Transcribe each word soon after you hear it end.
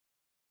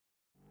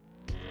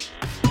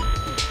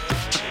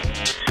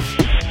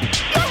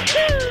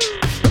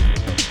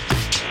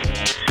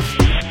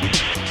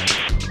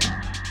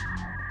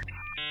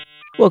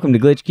Welcome to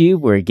Glitch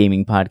Cube. We're a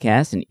gaming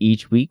podcast, and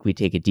each week we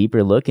take a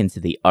deeper look into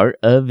the art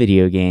of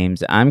video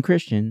games. I'm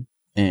Christian.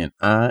 And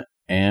I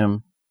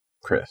am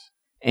Chris.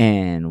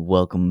 And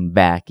welcome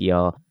back,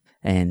 y'all.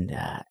 And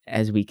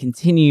as we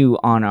continue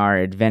on our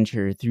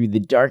adventure through the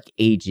dark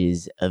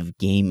ages of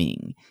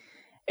gaming.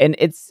 And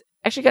it's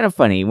actually kind of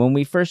funny. When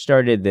we first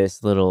started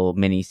this little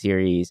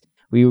mini-series,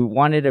 we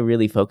wanted to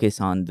really focus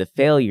on the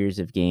failures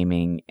of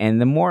gaming. And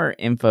the more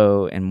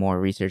info and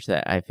more research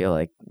that I feel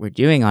like we're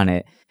doing on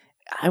it,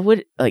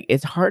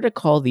 it's hard to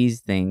call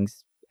these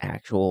things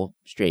actual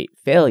straight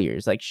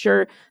failures. Like,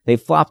 sure, they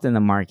flopped in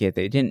the market.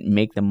 They didn't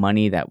make the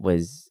money that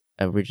was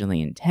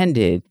originally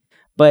intended,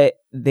 but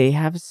they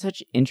have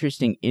such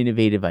interesting,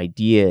 innovative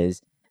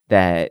ideas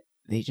that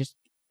they just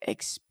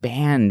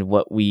expand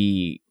what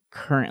we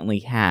currently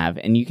have.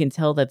 And you can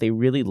tell that they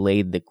really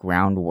laid the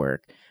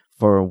groundwork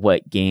for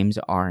what games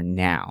are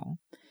now.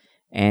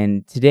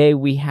 And today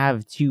we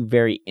have two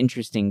very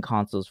interesting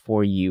consoles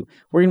for you.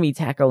 We're going to be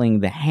tackling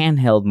the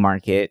handheld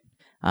market.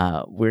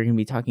 We're going to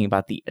be talking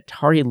about the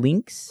Atari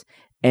Lynx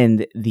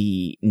and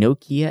the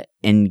Nokia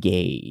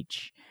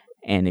N-Gage.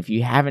 And if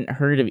you haven't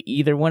heard of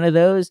either one of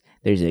those,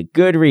 there's a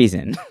good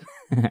reason.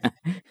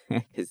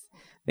 Because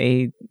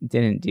they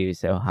didn't do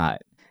so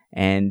hot.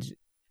 And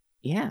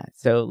yeah,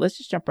 so let's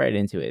just jump right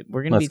into it.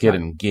 Let's get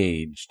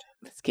engaged.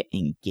 Let's get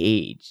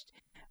engaged.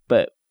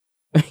 But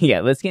yeah,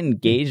 let's get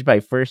engaged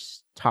by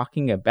first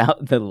talking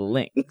about the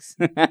Lynx.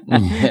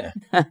 Yeah.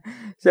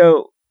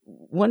 So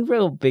one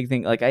real big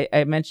thing, like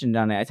I mentioned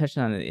on it, I touched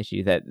on the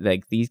issue that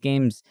like these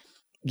games,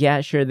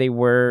 yeah, sure, they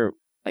were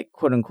like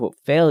quote unquote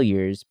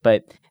failures,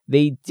 but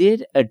they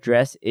did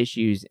address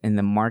issues in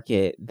the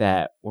market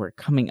that were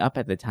coming up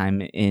at the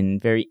time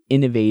in very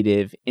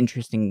innovative,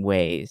 interesting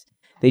ways.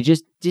 They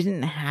just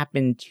didn't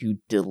happen to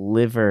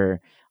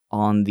deliver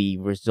on the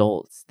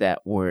results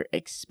that were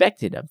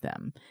expected of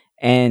them.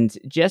 And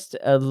just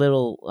a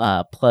little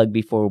plug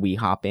before we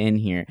hop in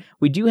here.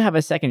 We do have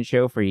a second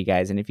show for you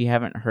guys, and if you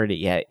haven't heard it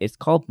yet, it's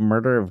called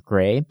Murder of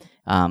Grey,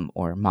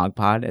 or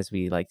MogPod, as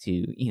we like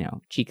to,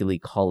 cheekily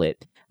call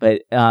it.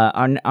 But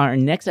on our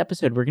next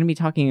episode, we're going to be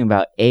talking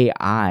about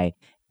AI,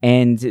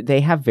 and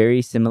they have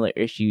very similar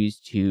issues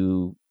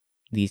to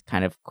these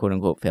kind of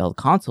quote-unquote failed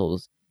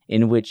consoles,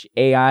 in which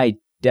AI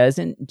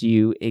doesn't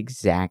do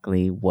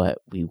exactly what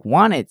we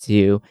want it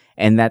to,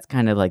 and that's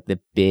kind of like the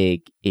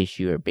big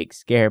issue or big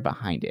scare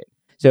behind it.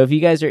 So if you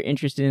guys are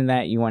interested in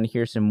that, you want to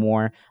hear some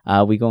more,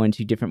 we go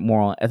into different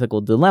moral and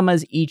ethical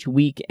dilemmas each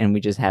week, and we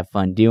just have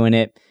fun doing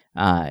it.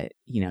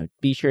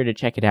 Be sure to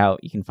check it out.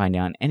 You can find it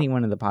on any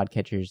one of the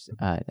podcatchers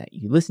that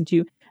you listen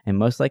to, and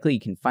most likely you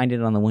can find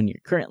it on the one you're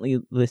currently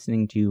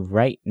listening to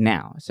right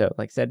now. So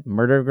like I said,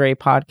 Murder of Grey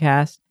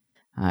podcast,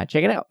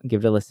 check it out,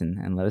 give it a listen,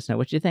 and let us know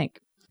what you think.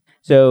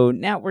 So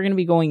now we're going to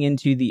be going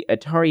into the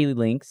Atari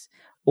Lynx,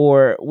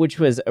 or which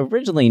was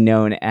originally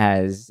known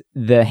as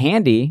the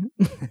Handy.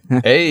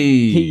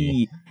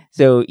 Hey!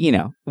 So,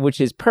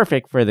 which is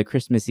perfect for the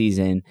Christmas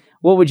season.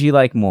 What would you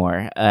like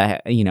more?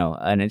 An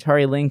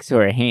Atari Lynx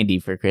or a Handy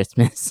for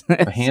Christmas?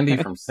 A Handy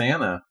from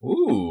Santa.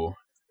 Ooh.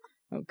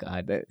 Oh,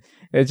 God.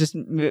 It just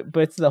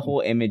puts the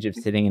whole image of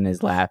sitting in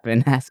his lap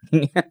and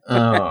asking him.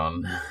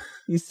 No.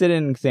 He's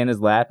sitting in Santa's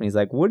lap, and he's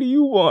like, "What do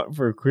you want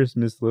for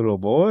Christmas, little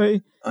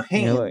boy?" A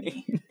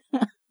Handy.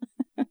 I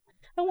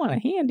want a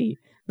Handy.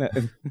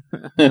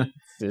 It's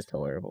just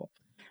horrible.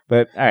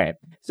 But, all right.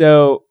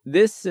 So,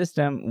 this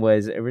system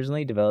was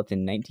originally developed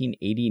in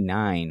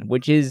 1989,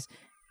 which is,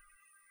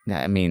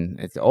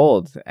 it's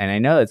old. And I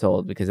know it's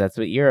old because that's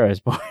what year I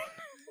was born.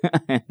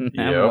 I'm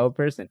an old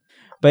person.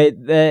 But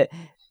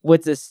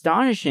what's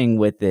astonishing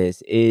with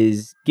this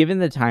is, given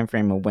the time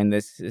frame of when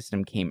this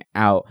system came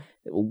out,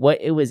 what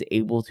it was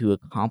able to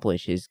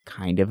accomplish is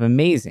kind of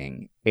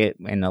amazing.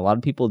 And a lot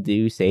of people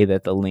do say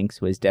that the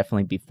Lynx was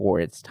definitely before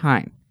its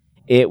time.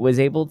 It was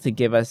able to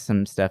give us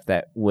some stuff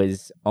that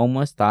was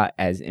almost thought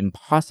as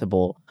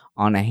impossible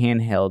on a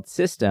handheld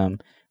system,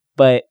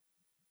 but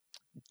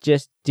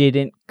just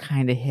didn't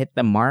kind of hit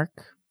the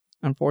mark,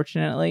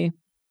 unfortunately.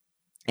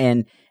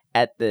 And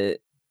during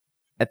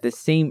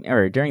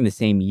the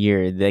same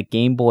year, the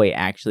Game Boy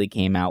actually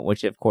came out,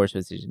 which of course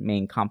was his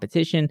main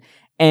competition,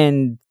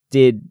 and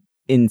was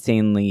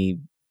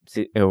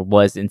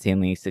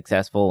insanely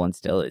successful, and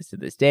still is to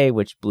this day,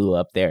 which blew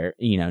up their,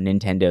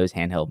 Nintendo's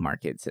handheld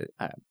markets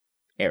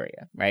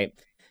area, right?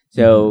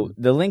 So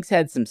the Lynx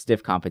had some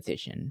stiff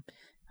competition,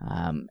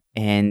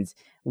 and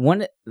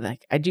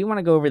I do want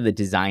to go over the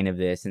design of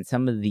this and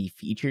some of the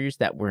features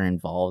that were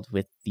involved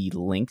with the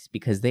Lynx,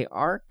 because they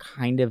are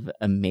kind of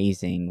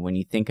amazing when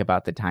you think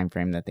about the time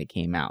frame that they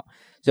came out.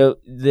 So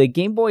the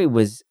Game Boy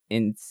was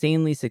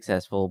insanely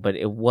successful, but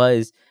it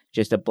was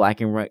just a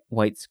black and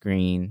white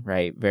screen,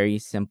 right? Very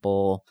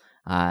simple,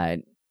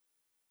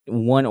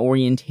 one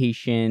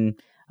orientation,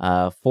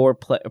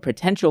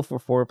 potential for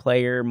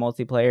 4-player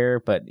multiplayer,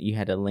 but you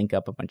had to link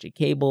up a bunch of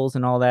cables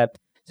and all that.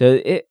 So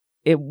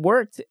it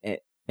worked.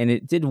 And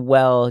it did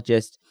well,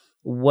 just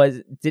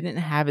didn't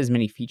have as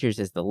many features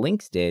as the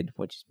Lynx did,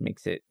 which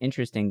makes it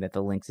interesting that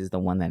the Lynx is the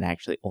one that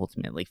actually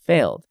ultimately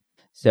failed.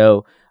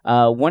 So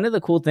one of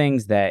the cool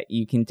things that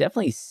you can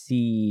definitely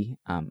see,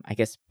 I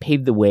guess,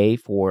 pave the way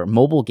for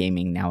mobile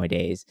gaming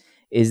nowadays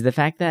is the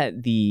fact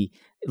that the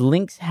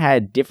Lynx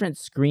had different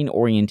screen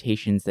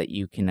orientations that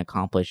you can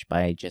accomplish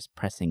by just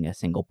pressing a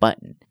single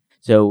button.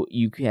 So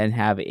you can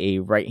have a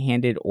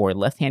right-handed or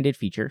left-handed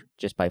feature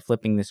just by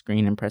flipping the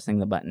screen and pressing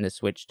the button to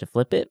switch to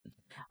flip it.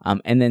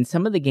 And then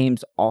some of the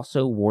games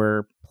also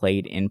were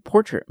played in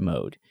portrait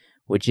mode,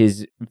 which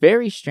is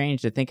very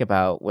strange to think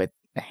about with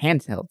a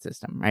handheld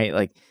system, right?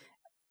 Like,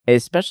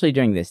 especially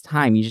during this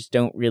time, you just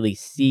don't really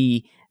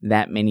see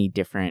that many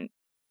different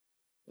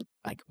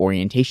like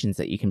orientations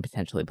that you can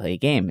potentially play a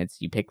game.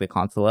 It's you pick the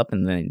console up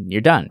and then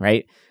you're done,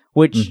 right?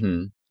 Which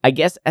I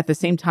guess at the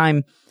same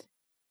time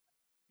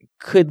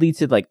could lead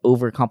to like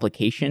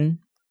overcomplication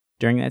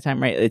during that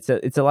time, right?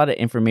 It's a lot of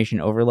information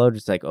overload.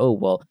 It's like, oh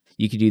well,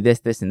 you could do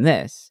this, this, and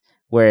this.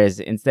 Whereas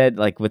instead,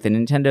 like with the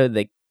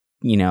Nintendo,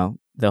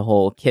 the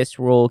whole KISS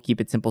rule, keep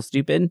it simple,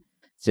 stupid.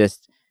 It's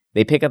just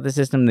they pick up the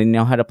system, they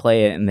know how to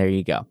play it, and there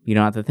you go. You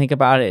don't have to think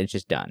about it; it's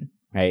just done,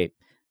 right?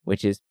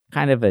 Which is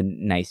kind of a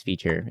nice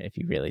feature if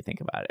you really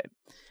think about it.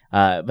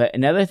 But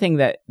another thing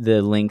that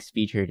the Lynx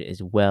featured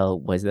as well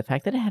was the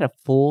fact that it had a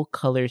full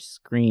color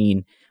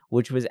screen,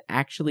 which was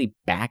actually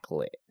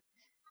backlit,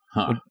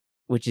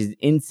 which is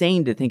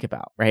insane to think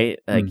about, right?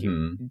 Like,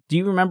 do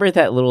you remember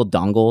that little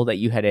dongle that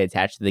you had to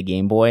attach to the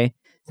Game Boy?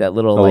 That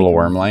little little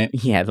worm light?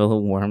 Yeah, the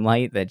little worm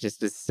light that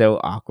just is so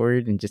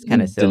awkward and just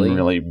kind of silly. Didn't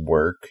really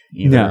work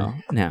either.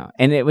 No.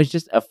 And it was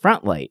just a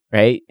front light,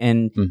 right?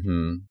 And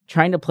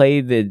trying to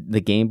play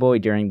the Game Boy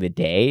during the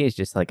day is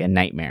just like a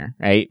nightmare,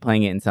 right?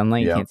 Playing it in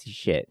sunlight, you can't see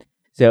shit.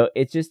 So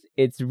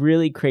it's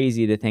really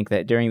crazy to think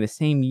that during the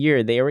same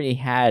year, there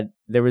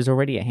was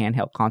already a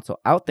handheld console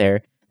out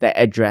there that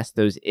addressed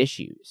those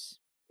issues.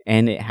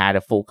 And it had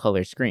a full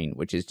color screen,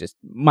 which is just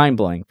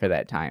mind-blowing for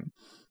that time.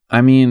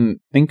 I mean,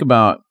 think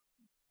about,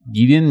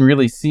 you didn't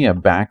really see a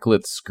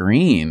backlit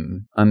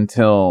screen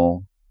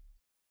until,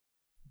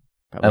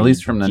 probably at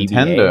least from GBA,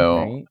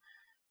 Nintendo,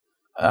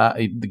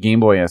 right? The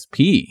Game Boy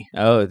SP.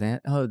 That's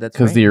right.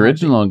 Because the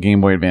original Game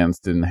Boy Advance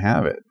didn't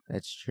have it.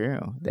 That's true.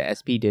 The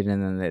SP did,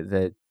 and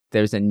then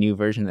there's a new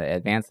version of the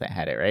Advance that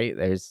had it, right?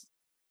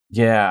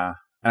 Yeah,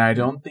 and I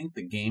don't think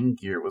the Game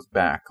Gear was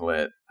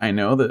backlit. I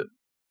know that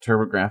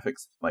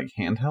TurboGrafx like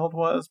handheld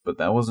was, but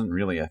that wasn't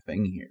really a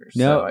thing here.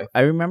 No, so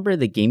I remember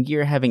the Game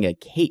Gear having a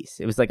case.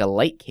 It was like a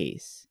light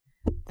case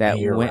that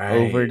went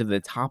over to the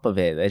top of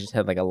it. That just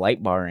had like a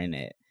light bar in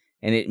it,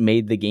 and it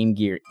made the Game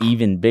Gear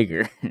even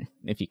bigger,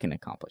 if you can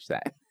accomplish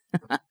that,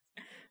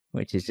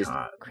 which is just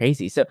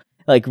crazy. So,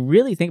 like,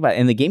 really think about it.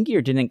 And the Game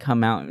Gear didn't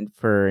come out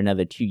for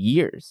another 2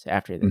 years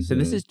after this. So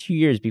this is 2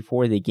 years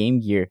before the Game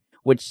Gear,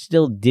 which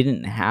still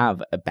didn't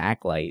have a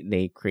backlight.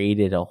 They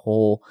created a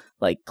whole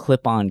like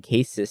clip-on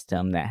case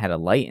system that had a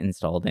light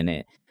installed in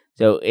it.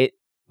 So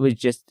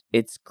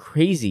it's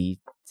crazy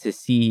to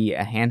see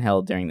a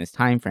handheld during this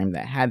time frame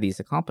that had these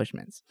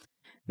accomplishments.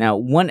 Now,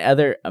 one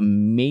other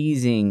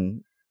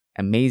amazing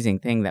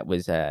thing that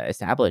was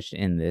established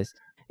in this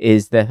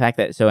is the fact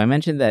that, so I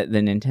mentioned that the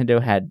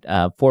Nintendo had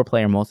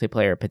 4-player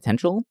multiplayer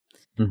potential.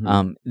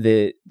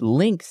 The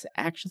Lynx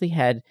actually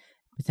had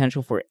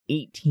potential for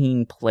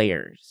 18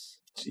 players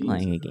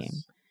playing a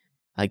game.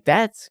 Like,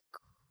 that's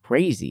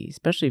crazy,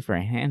 especially for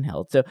a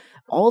handheld. So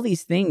all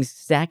these things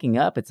stacking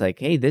up, it's like,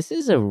 hey, this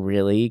is a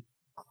really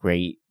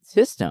great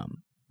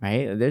system,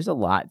 right? There's a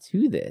lot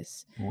to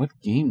this. What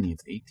game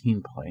needs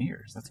 18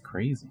 players? That's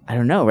crazy. I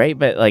don't know, right?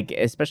 But like,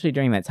 especially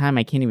during that time,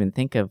 I can't even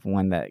think of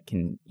one that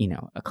can,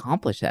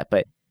 accomplish that.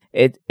 But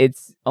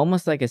it's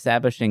almost like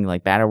establishing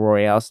like battle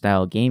royale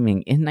style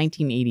gaming in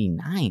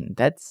 1989.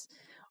 That's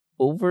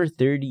over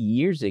 30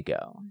 years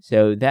ago.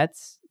 So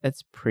that's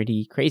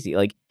pretty crazy.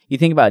 Like, you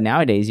think about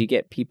nowadays, you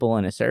get people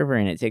in a server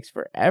and it takes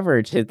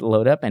forever to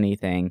load up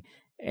anything.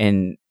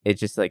 And it's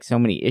just like so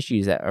many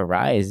issues that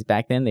arise.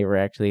 Back then, they were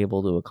actually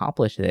able to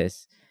accomplish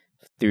this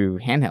through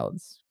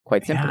handhelds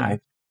quite simply. Yeah,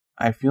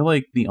 I feel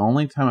like the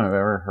only time I've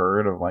ever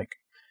heard of like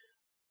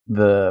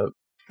the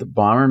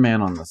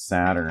Bomberman on the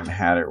Saturn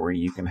had it where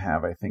you can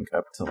have, I think,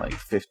 up to like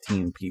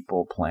 15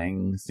 people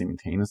playing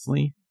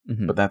simultaneously.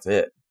 But that's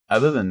it.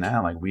 Other than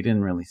that, like, we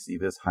didn't really see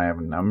this high of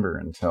a number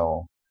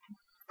until,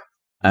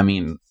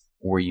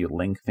 where you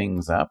link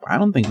things up. I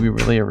don't think we've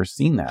really ever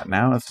seen that.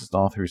 Now it's just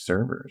all through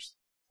servers.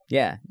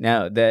 Yeah,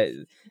 no,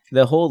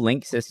 the whole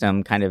link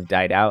system kind of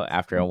died out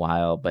after a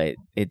while, but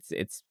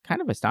it's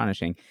kind of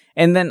astonishing.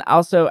 And then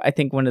also, I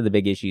think one of the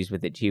big issues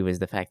with it too is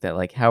the fact that,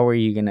 like, how are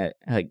you gonna,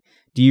 like,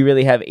 do you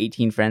really have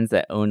 18 friends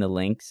that own a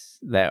Lynx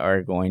that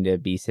are going to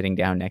be sitting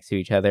down next to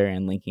each other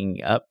and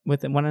linking up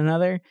with one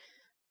another?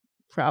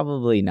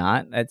 Probably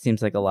not. That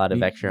seems like a lot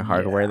of extra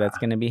hardware that's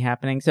going to be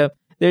happening. So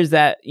there's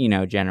that,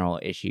 general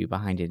issue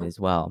behind it as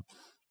well.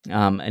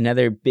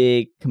 Another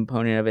big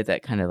component of it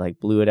that kind of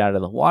like blew it out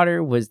of the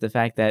water was the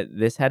fact that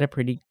this had a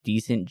pretty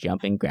decent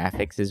jump in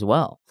graphics as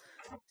well.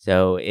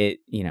 So it,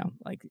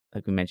 like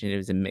we mentioned, it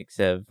was a mix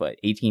of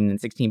 18 and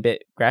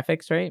 16-bit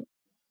graphics, right?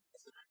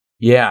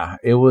 Yeah,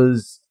 it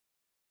was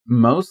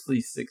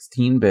mostly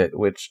 16-bit,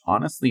 which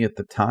honestly at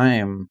the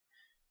time,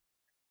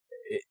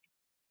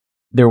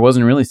 there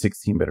wasn't really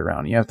 16-bit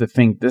around. You have to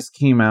think this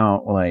came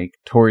out like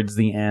towards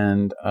the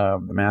end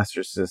of the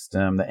Master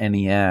System, the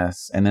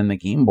NES, and then the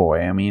Game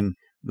Boy. I mean,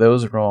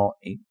 those are all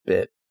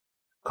 8-bit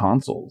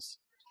consoles.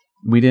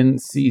 We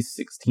didn't see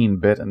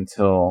 16-bit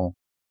until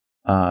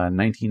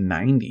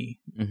 1990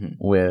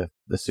 with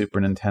the Super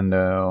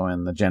Nintendo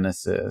and the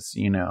Genesis,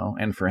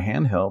 and for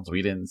handhelds,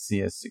 we didn't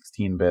see a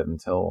 16-bit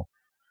until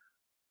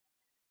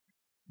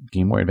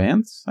Game Boy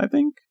Advance, I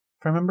think,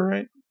 if I remember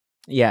right.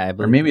 Yeah, I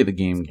believe, or maybe the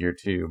Game Gear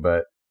too,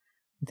 but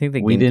I think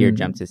the Game Gear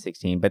jumped to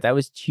 16, but that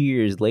was 2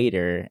 years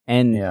later.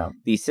 And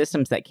the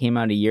systems that came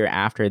out a year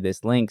after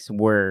this Lynx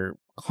were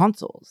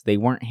consoles. They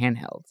weren't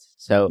handhelds.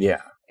 So,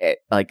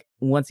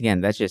 once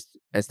again, that's just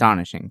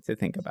astonishing to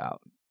think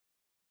about.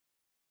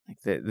 Like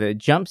the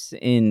jumps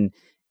in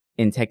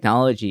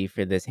technology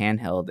for this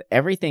handheld,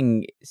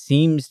 everything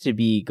seems to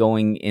be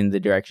going in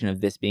the direction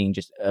of this being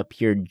just a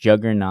pure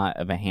juggernaut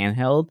of a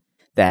handheld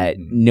that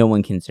no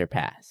one can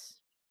surpass.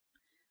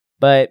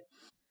 But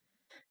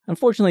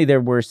unfortunately,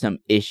 there were some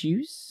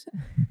issues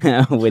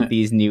with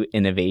these new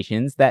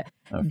innovations that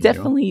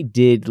definitely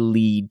did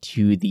lead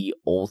to the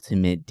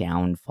ultimate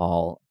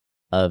downfall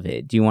of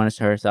it. Do you want to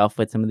start us off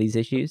with some of these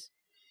issues?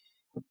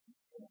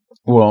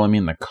 Well, I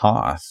mean, the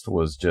cost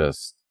was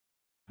just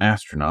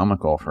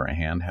astronomical for a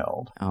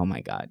handheld. Oh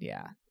my God,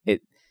 yeah.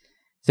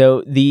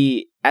 So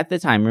at the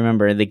time,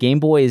 remember, the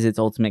Game Boy is its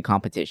ultimate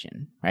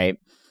competition, right?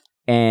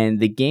 And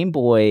the Game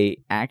Boy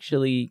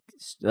actually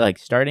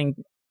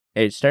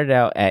it started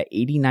out at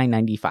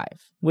 $89.95,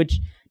 which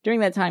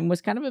during that time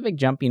was kind of a big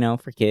jump,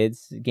 for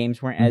kids.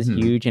 Games weren't as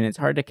huge, and it's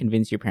hard to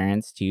convince your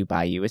parents to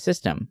buy you a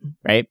system,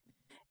 right?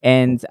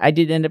 And I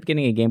did end up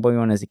getting a Game Boy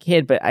one as a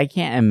kid, but I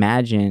can't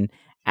imagine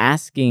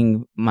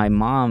asking my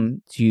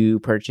mom to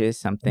purchase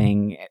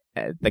something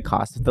at the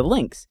cost of the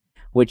Lynx,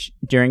 which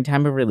during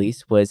time of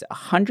release was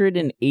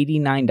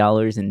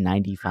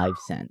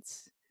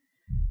 $189.95.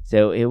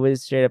 So it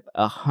was straight up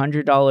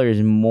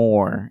 $100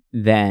 more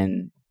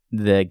than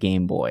the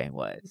Game Boy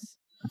was.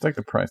 It's like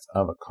the price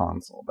of a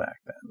console back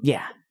then.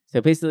 Yeah.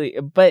 So basically,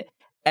 but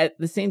at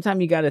the same time,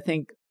 you got to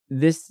think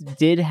this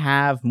did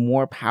have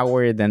more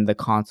power than the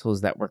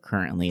consoles that were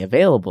currently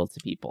available to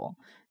people.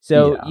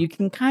 So you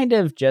can kind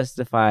of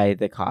justify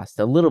the cost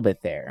a little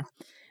bit there.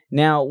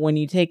 Now, when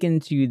you take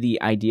into the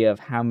idea of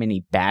how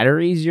many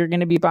batteries you're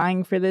going to be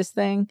buying for this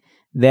thing,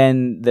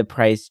 then the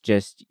price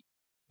just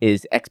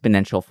is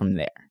exponential from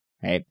there,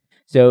 right?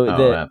 So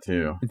that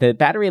too. The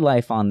battery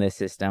life on this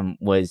system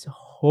was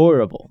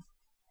horrible.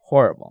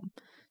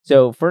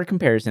 So for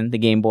comparison, the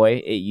Game Boy,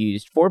 it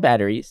used 4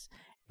 batteries,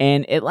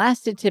 and it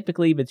lasted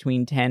typically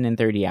between 10 and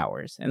 30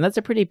 hours. And that's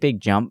a pretty big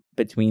jump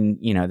between,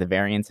 the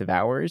variance of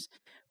hours.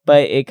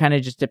 But it kind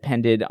of just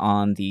depended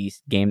on the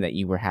game that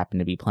you happened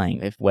to be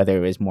playing, whether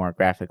it was more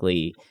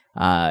graphically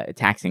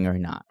taxing or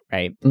not,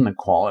 right? And the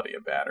quality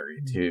of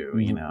battery too,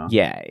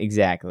 Yeah,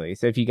 exactly.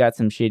 So if you got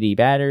some shitty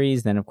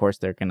batteries, then of course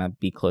they're going to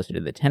be closer to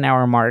the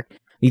 10-hour mark.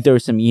 You throw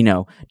some,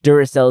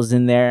 Duracells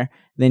in there,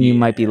 then you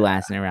might be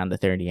lasting around the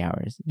 30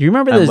 hours. Do you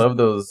remember those? I love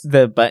those.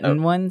 The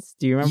button ones?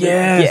 Do you remember?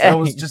 Yes, I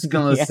was just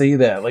going to say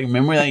that. Like,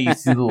 remember that you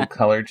see the little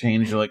color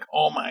change? You're like,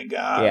 oh my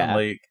God. Yeah.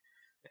 Like,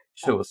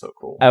 shit was so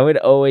cool. I would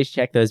always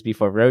check those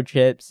before road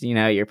trips.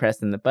 You're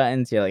pressing the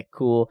buttons. You're like,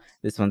 cool,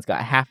 this one's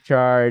got half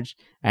charge.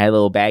 I had a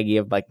little baggie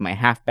of like my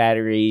half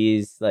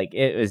batteries. Like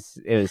it was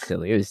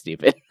silly. It was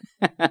stupid.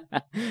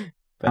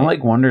 I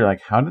wonder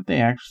how did they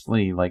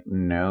actually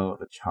know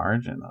the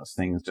charge in those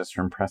things just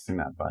from pressing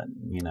that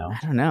button,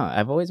 I don't know.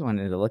 I've always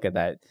wanted to look at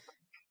that.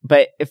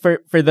 But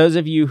for those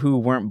of you who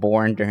weren't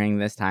born during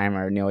this time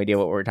or no idea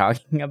what we're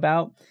talking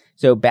about,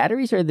 so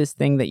batteries are this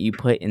thing that you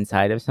put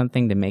inside of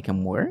something to make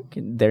them work.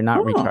 They're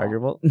not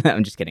rechargeable. No,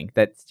 I'm just kidding.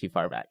 That's too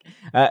far back.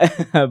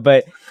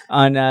 But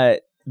on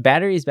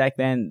batteries back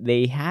then,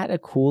 they had a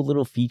cool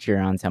little feature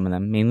on some of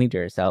them, mainly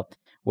Duracell,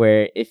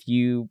 where if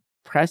you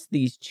press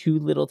these 2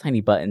 little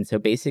tiny buttons, so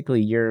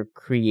basically you're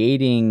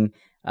creating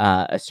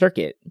a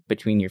circuit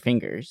between your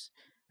fingers,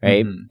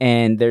 right?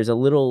 And there's a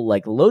little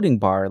loading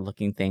bar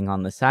looking thing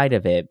on the side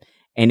of it,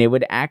 and it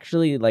would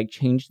actually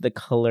change the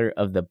color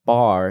of the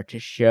bar to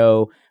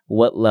show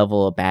what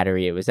level of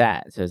battery it was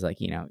at. So it's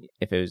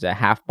if it was a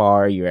half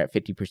bar, you're at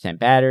 50%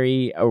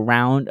 battery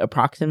around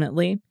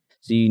approximately.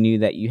 So you knew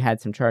that you had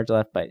some charge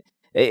left, but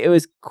it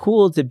was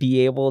cool to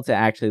be able to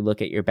actually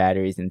look at your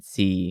batteries and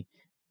see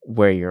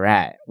where you're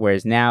at.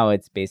 Whereas now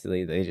it's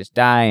basically they just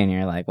die and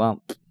you're like,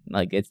 well,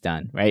 it's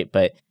done, right?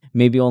 But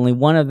maybe only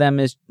one of them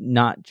is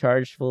not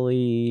charged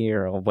fully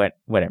or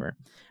whatever.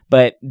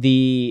 But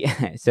the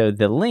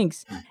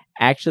Lynx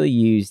actually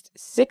used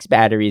 6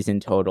 batteries in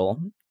total,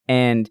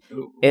 and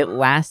it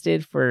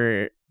lasted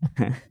for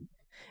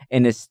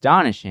an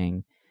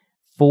astonishing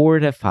 4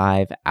 to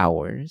 5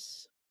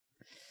 hours.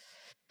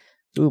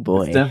 Oh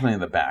boy. It's definitely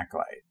the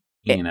backlight.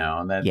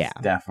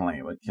 That's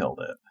definitely what killed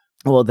it.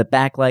 Well, the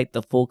backlight,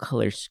 the full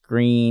color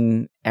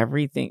screen,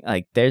 everything,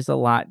 there's a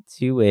lot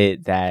to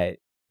it that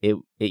it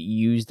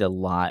used a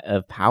lot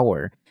of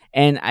power.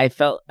 And I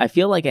feel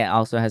like it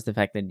also has the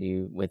fact to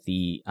do with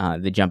the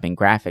jumping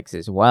graphics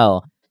as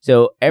well.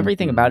 So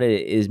everything about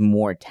it is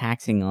more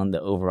taxing on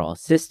the overall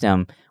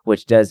system,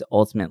 which does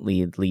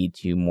ultimately lead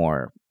to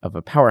more of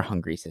a power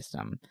hungry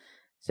system.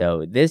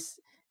 So this,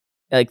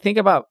 like, think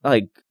about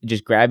like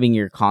just grabbing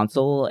your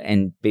console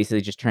and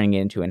basically just turning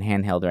it into a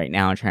handheld right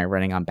now and trying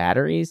running on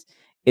batteries.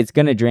 It's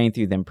going to drain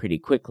through them pretty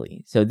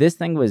quickly. So this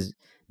thing was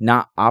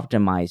not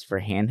optimized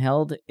for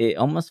handheld. It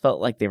almost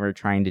felt like they were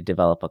trying to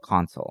develop a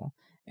console.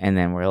 And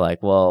then we're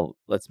like, well,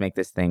 let's make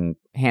this thing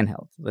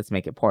handheld. Let's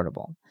make it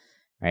portable.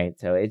 Right.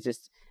 So it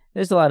just,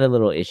 there's a lot of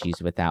little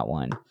issues with that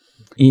one.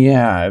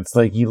 Yeah. It's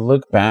like you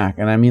look back,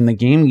 and I mean, the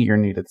Game Gear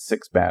needed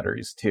 6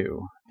 batteries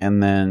too.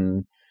 And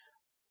then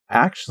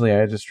actually,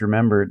 I just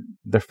remembered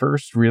the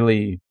first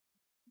really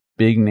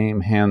big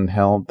name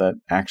handheld that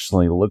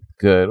actually looked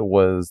good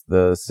was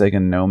the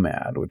Sega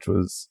Nomad, which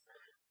was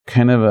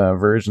kind of a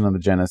version of the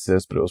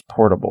Genesis, but it was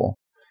portable.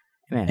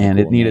 And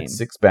it needed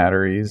 6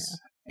 batteries.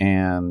 Yeah.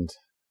 And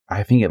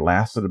I think it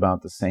lasted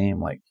about the same,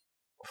 like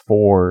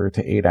 4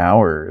 to 8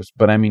 hours.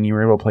 But I mean, you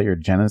were able to play your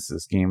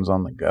Genesis games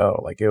on the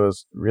go. Like, it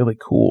was really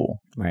cool.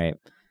 Right.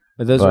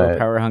 But those were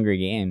power hungry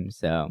games.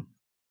 So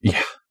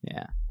yeah.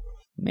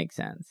 Makes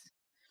sense.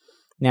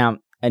 Now,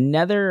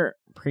 another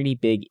pretty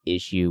big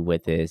issue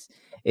with this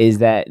is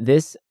that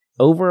this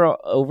over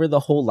the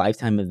whole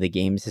lifetime of the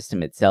game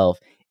system itself,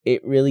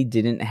 it really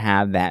didn't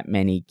have that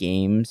many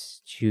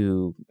games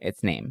to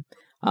its name.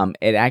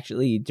 It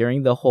actually,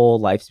 during the whole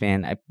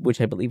lifespan,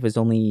 which I believe was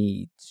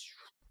only,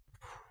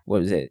 what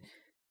was it,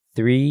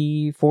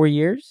 3-4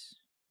 years?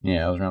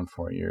 Yeah, it was around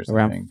 4 years.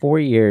 Around 4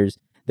 years,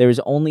 there was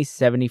only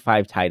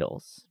 75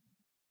 titles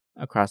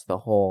across the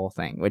whole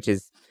thing, which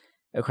is,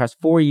 across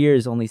 4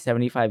 years, only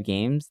 75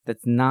 games.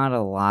 That's not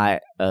a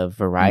lot of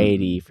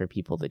variety for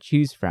people to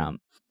choose from.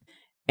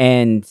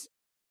 And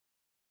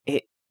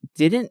it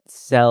didn't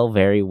sell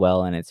very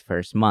well in its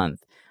first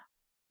month.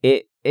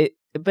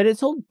 But it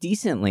sold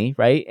decently,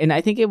 right? And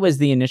I think it was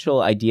the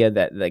initial idea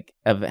that, like,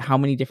 of how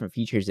many different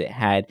features it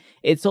had.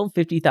 It sold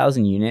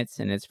 50,000 units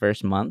in its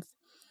first month.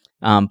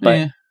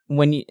 But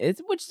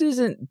which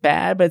isn't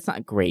bad, but it's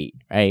not great,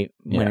 right?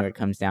 Whenever it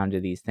comes down to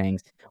these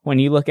things. When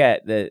you look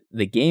at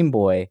the Game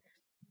Boy,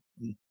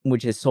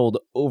 which has sold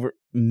over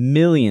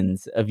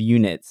millions of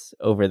units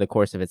over the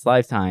course of its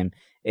lifetime,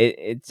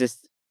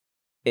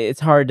 it's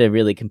hard to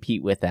really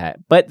compete with that.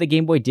 But the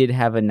Game Boy did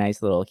have a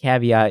nice little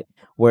caveat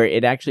where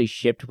it actually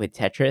shipped with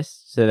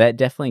Tetris, so that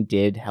definitely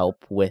did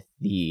help with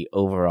the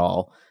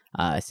overall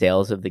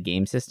sales of the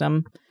game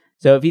system.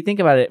 So if you think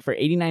about it, for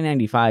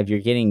 $89.95, you're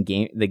getting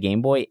the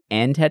Game Boy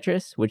and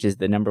Tetris, which is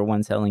the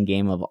 #1 selling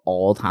game of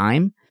all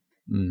time.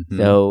 Mm-hmm.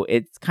 So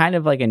it's kind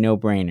of like a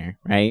no-brainer,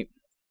 right?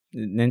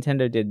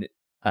 Nintendo did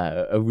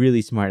a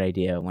really smart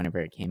idea whenever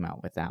it came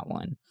out with that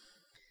one.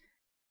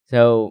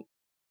 So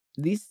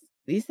these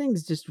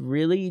things just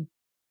really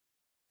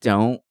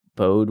don't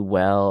bode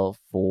well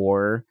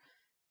for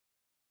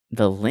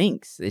the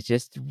Lynx. It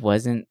just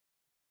wasn't.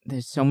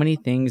 There's so many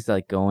things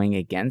like going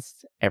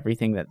against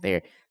everything that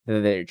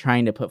they're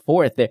trying to put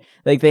forth.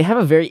 They have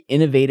a very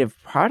innovative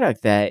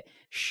product that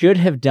should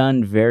have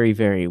done very,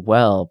 very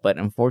well, but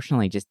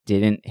unfortunately just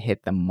didn't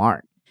hit the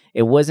mark.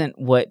 It wasn't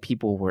what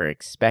people were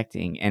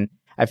expecting, and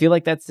I feel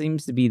like that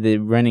seems to be the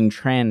running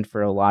trend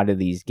for a lot of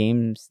these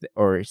games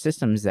or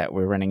systems that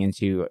we're running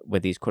into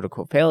with these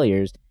quote-unquote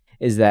failures,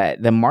 is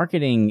that the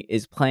marketing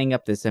is playing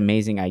up this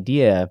amazing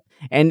idea,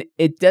 and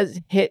it does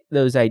hit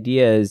those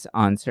ideas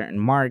on certain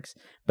marks,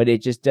 but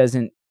it just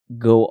doesn't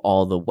go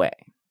all the way.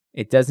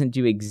 It doesn't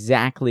do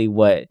exactly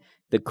what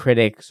the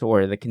critics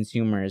or the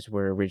consumers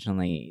were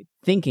originally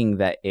thinking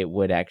that it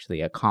would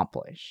actually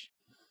accomplish.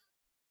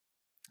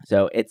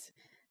 So it's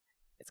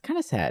kind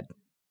of sad.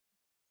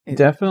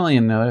 Definitely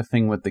another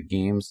thing with the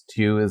games,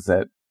 too, is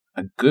that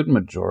a good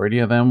majority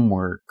of them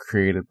were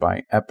created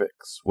by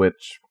Epyx,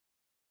 which,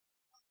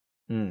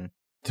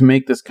 to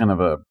make this kind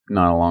of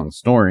not a long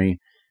story,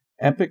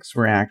 Epyx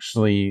were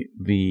actually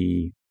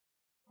the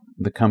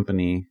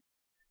company,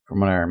 from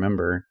what I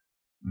remember,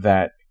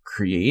 that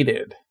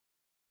created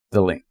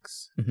the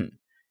Lynx. Mm-hmm.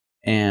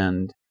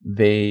 And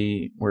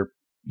they were,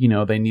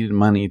 they needed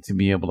money to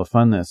be able to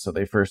fund this. So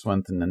they first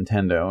went to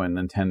Nintendo, and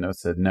Nintendo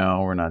said,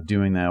 no, we're not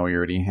doing that. We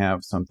already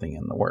have something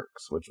in the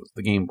works, which was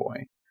the Game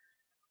Boy.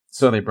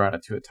 So they brought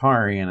it to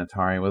Atari, and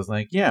Atari was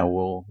like, yeah,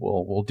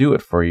 we'll do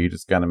it for you. You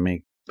just got to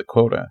make the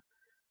quota.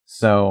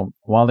 So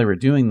while they were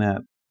doing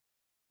that,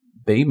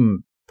 they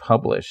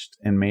published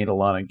and made a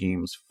lot of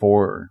games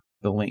for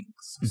the Lynx.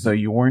 Mm-hmm. So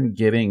you weren't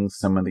getting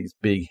some of these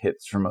big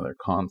hits from other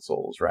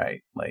consoles,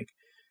 right? Like,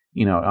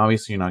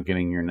 obviously you're not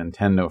getting your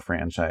Nintendo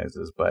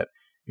franchises, but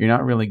you're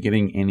not really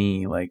getting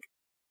any like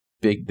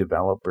big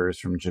developers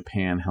from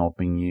Japan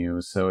helping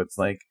you. So it's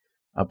like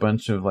a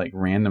bunch of like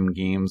random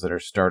games that are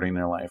starting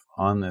their life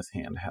on this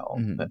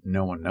handheld that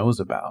no one knows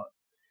about.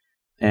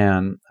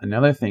 And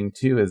another thing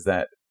too is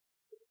that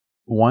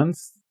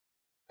once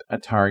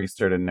Atari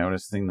started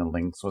noticing the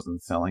Lynx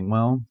wasn't selling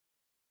well,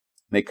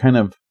 they kind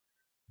of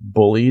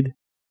bullied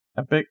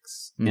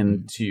Epyx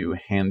into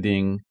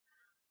handing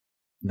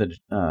the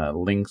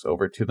links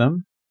over to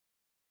them,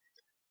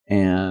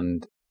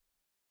 and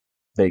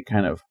they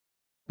kind of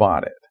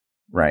bought it,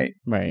 right?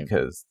 Right.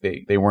 Because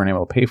they weren't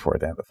able to pay for it.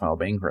 They had to file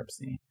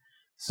bankruptcy.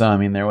 So, I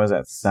mean, there was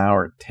that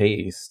sour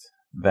taste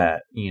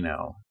that,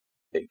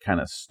 they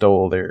kind of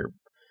stole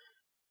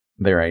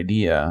their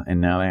idea, and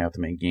now they have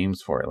to make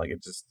games for it. Like,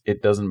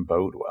 it doesn't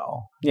bode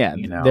well. Yeah,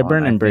 they're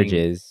burning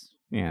bridges.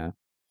 Yeah.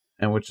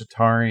 And with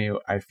Atari,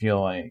 I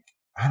feel like,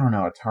 I don't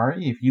know,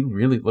 Atari, if you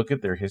really look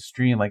at their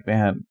history, like, they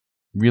had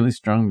really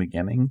strong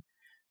beginning,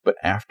 but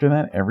after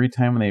that, every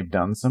time they've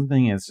done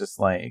something, it's just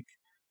like,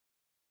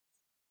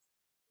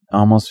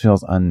 almost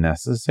feels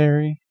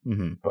unnecessary.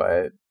 Mm-hmm.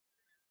 But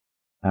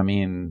I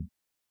mean,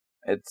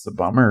 it's a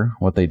bummer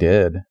what they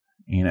did.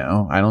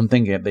 I don't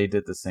think they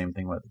did the same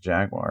thing with the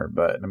Jaguar,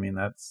 but I mean,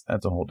 that's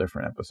a whole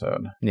different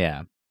episode.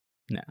 Yeah.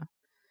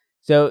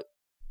 So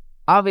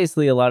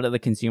obviously a lot of the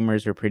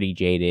consumers were pretty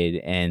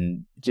jaded,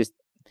 and just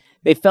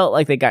they felt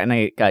like they got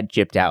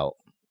gypped out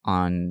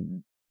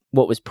on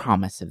what was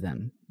promised of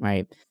them,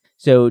 right?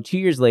 So 2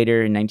 years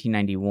later, in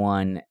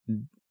 1991,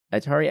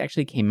 Atari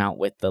actually came out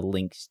with the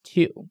Lynx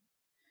 2.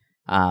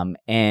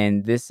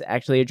 And this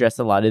actually addressed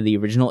a lot of the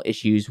original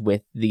issues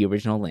with the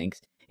original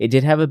Lynx. It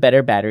did have a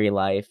better battery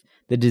life.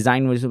 The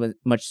design was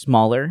much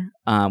smaller,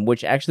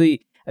 which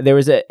actually, there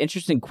was an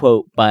interesting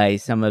quote by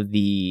some of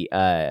the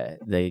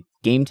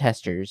game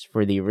testers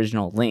for the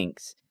original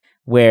Lynx,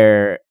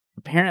 where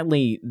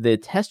apparently the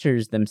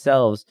testers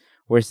themselves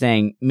were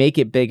saying, make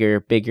it bigger,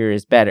 bigger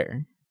is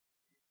better.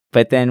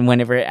 But then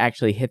whenever it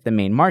actually hit the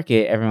main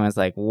market, everyone's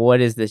like,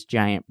 what is this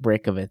giant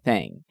brick of a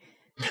thing?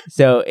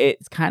 So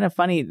it's kind of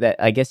funny that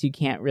I guess you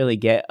can't really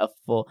get a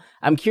full...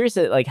 I'm curious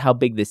at like how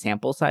big the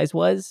sample size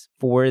was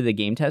for the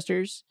game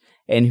testers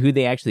and who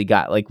they actually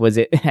got. Like, was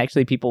it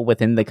actually people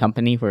within the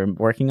company who were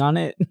working on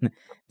it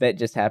that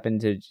just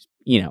happened to,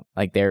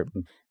 like they're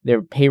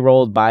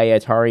payrolled by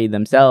Atari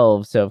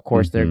themselves. So of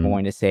course they're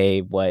going to say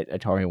what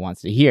Atari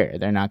wants to hear.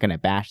 They're not going to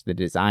bash the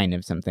design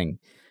of something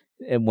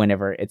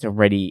whenever it's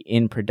already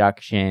in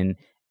production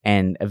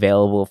and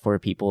available for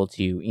people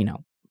to,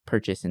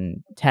 purchase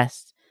and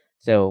test.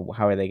 So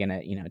how are they going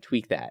to,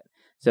 tweak that?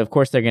 So of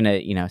course they're going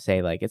to,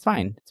 say like, it's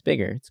fine, it's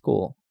bigger, it's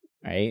cool,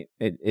 right?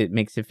 It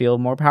makes it feel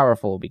more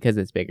powerful because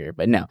it's bigger.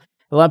 But no,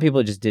 a lot of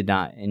people just did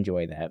not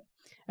enjoy that.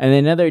 And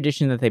another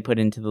addition that they put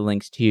into the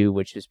Lynx 2,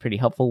 which was pretty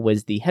helpful,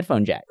 was the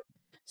headphone jack.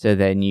 So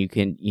then you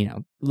can,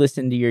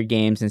 listen to your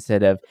games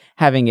instead of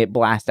having it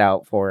blast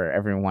out for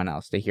everyone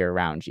else to hear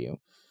around you,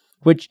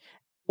 which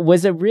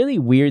was a really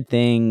weird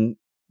thing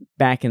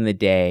back in the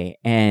day.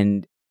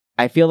 And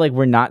I feel like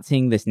we're not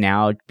seeing this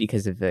now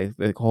because of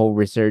the whole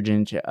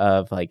resurgence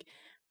of like,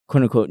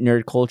 quote unquote,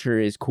 nerd culture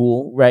is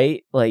cool,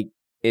 right? Like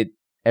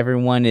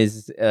everyone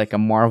is like a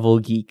Marvel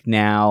geek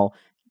now.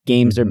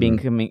 Games are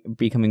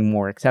becoming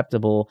more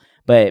acceptable.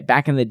 But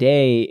back in the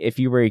day, if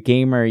you were a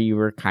gamer, you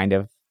were kind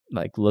of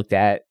like looked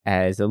at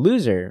as a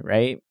loser,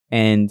 right?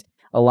 And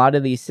a lot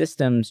of these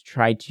systems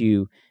try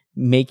to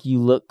make you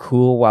look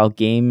cool while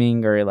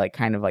gaming, or like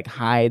kind of like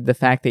hide the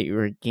fact that you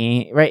were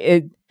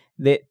right?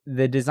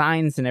 The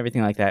designs and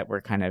everything like that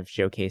were kind of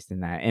showcased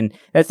in that. And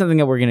that's something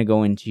that we're going to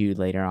go into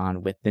later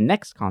on with the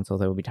next console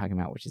that we'll be talking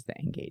about, which is the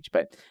N-Gage.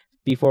 But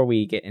before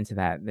we get into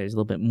that, there's a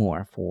little bit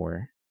more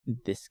for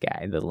this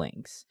guy, the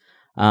Lynx.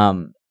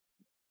 But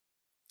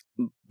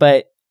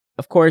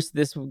of course,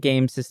 this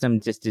game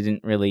system just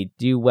didn't really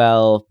do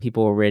well.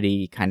 People were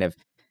already kind of,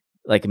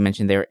 like I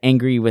mentioned, they were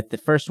angry with the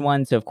first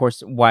one. So of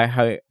course, why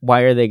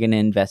are they going to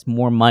invest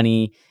more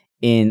money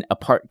in a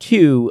part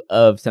 2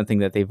 of something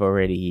that they've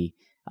already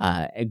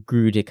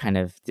grew to kind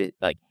of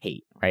like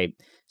hate, right?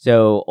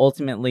 So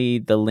ultimately,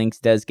 the Lynx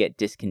does get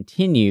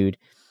discontinued.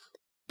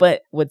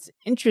 But what's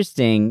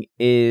interesting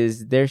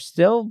is they're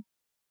still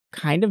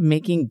kind of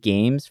making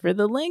games for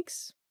the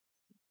Lynx.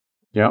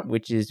 Yeah.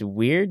 Which is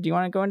weird. Do you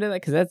want to go into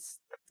that? Because that's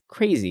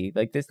crazy.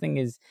 Like, this thing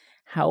is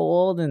how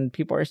old and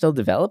people are still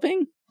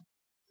developing?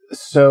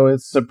 So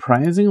it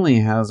surprisingly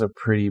has a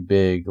pretty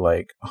big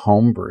like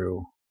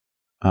homebrew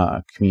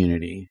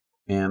community.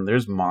 And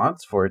there's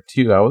mods for it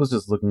too. I was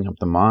just looking up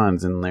the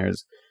mods, and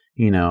there's,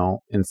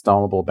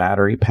 installable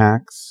battery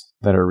packs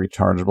that are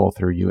rechargeable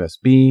through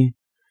USB.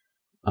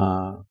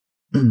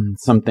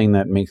 Something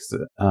that makes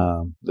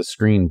the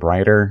screen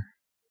brighter.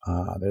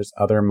 There's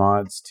other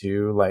mods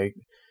too. Like,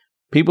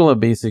 people have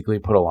basically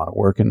put a lot of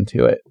work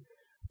into it.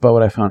 But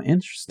what I found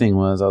interesting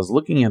was I was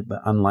looking at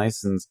the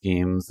unlicensed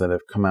games that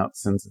have come out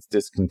since its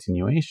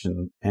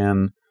discontinuation,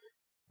 and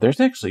there's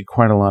actually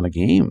quite a lot of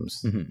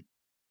games.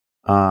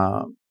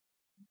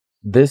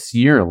 This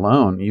year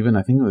alone, even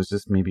I think it was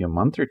just maybe a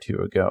month or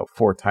 2 ago,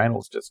 4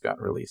 titles just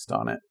got released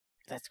on it.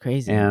 That's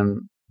crazy.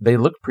 And they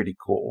look pretty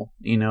cool.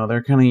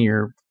 They're kind of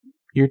your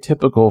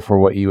typical for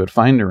what you would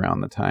find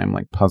around the time,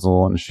 like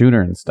puzzle and shooter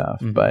and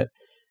stuff. But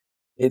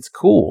it's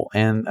cool.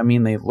 And I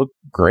mean, they look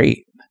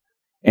great.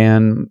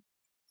 And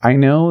I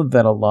know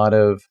that a lot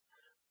of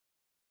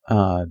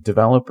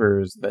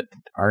developers that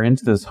are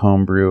into this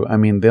homebrew, I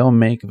mean, they'll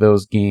make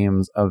those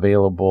games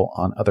available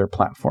on other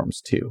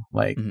platforms too.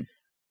 Like,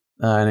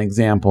 an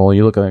example,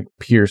 you look at like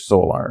Pure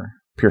Solar.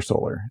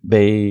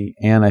 They,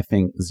 and I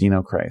think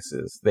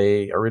Xenocrisis.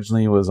 They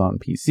originally was on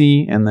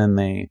PC, and then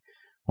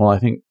I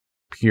think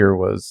Pure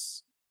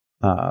was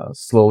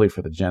slowly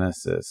for the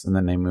Genesis, and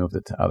then they moved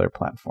it to other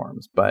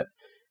platforms. But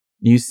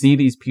you see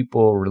these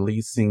people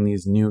releasing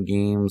these new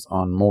games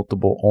on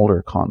multiple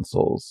older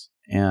consoles,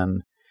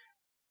 and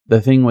the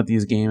thing with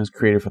these games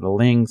created for the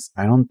Lynx,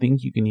 I don't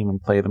think you can even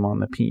play them on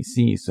the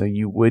PC, so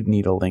you would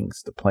need a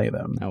Lynx to play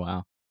them. Oh,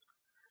 wow.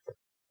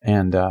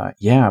 And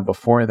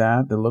before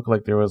that, it looked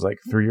like there was like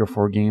 3 or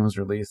 4 games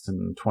released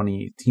in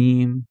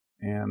 2018.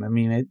 And I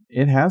mean,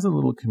 it has a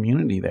little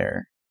community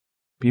there.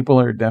 People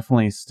are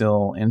definitely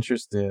still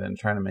interested in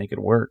trying to make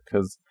it work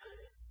because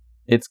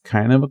it's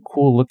kind of a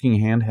cool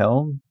looking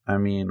handheld. I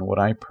mean, would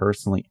I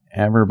personally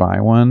ever buy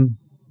one?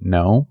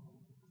 No.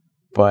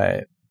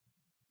 But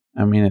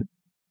I mean,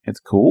 it's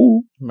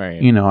cool.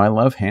 Right. You know, I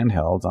love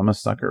handhelds. I'm a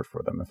sucker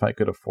for them. If I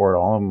could afford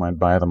all of them, I'd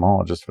buy them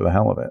all just for the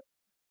hell of it.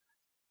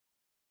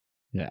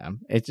 Yeah,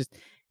 it's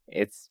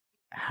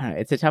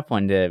a tough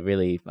one to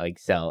really like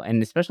sell,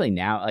 and especially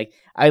now, like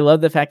I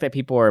love the fact that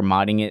people are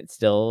modding it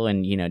still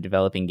and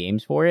developing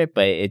games for it,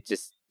 but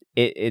it's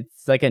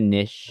like a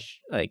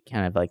niche, like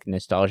kind of like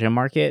nostalgia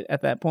market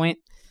at that point.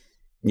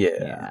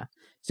 Yeah.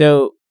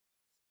 So,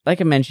 like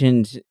I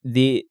mentioned,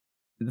 the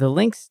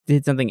Lynx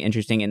did something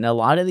interesting, and a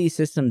lot of these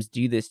systems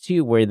do this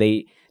too, where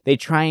they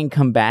try and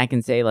come back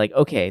and say like,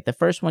 okay, the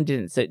first one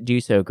didn't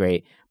do so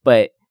great,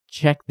 but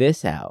check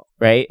this out,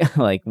 right?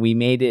 Like we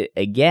made it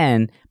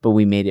again, but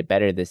we made it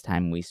better this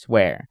time, we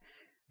swear,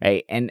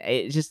 right? And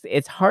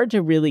it's hard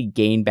to really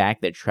gain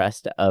back the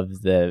trust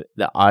of the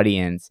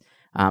audience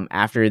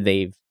after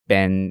they've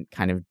been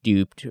kind of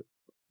duped,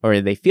 or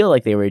they feel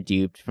like they were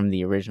duped from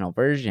the original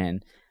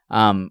version.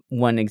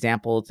 One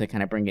example to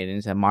kind of bring it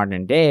into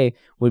modern day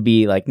would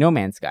be like No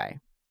Man's Sky,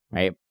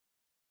 right?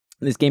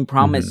 This game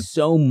promised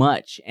so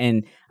much,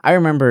 and I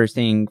remember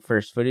seeing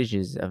first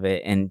footages of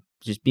it and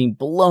just being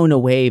blown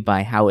away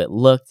by how it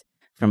looked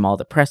from all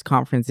the press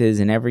conferences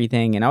and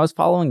everything. And I was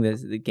following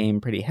the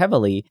game pretty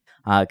heavily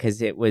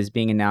because it was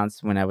being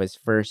announced when I was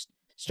first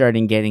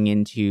starting getting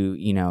into,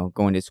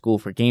 going to school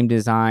for game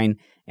design,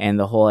 and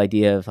the whole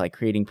idea of like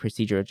creating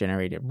procedural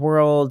generated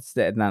worlds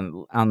that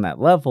on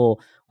that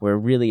level were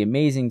really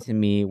amazing to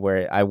me,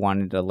 where I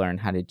wanted to learn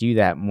how to do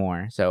that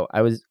more. So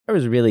I was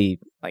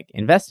really like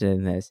invested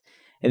in this.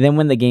 And then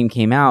when the game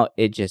came out,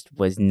 it just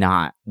was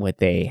not what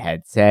they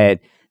had said.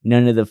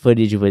 None of the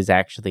footage was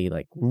actually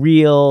like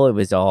real. It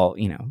was all,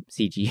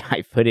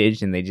 CGI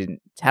footage, and they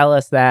didn't tell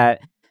us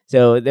that.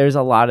 So there's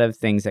a lot of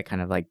things that kind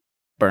of like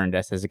burned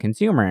us as a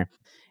consumer.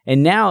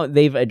 And now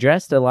they've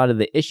addressed a lot of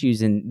the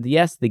issues. And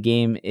yes, the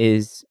game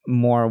is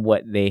more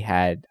what they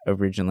had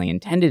originally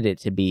intended it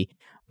to be,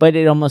 but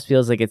it almost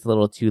feels like it's a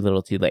little too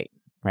late,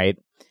 right?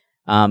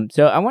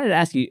 So I wanted to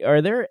ask you,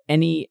 are there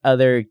any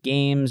other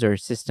games or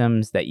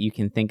systems that you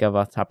can think of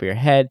off the top of your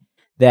head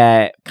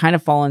that kind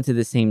of fall into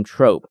the same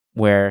trope,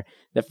 where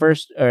the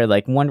first or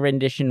like one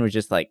rendition was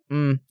just like,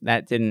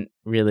 that didn't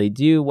really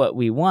do what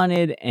we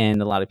wanted,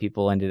 and a lot of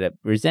people ended up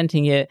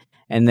resenting it,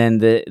 and then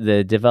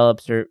the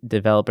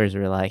developers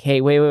were like, hey,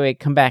 wait,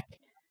 come back,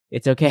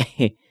 it's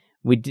okay,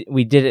 we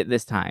did it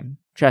this time,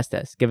 trust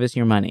us, give us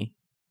your money,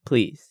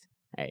 please.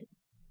 Right.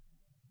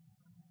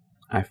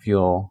 I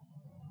feel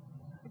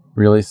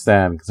really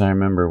sad because I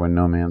remember when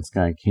No Man's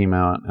Sky came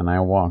out, and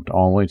I walked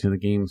all the way to the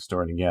game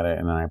store to get it,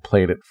 and I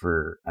played it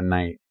for a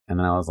night, and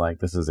then I was like,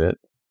 this is it.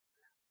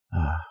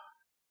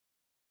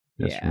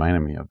 Just reminded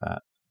me of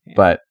that. Yeah.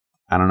 But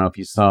I don't know if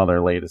you saw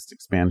their latest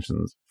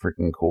expansions.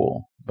 Freaking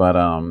cool. But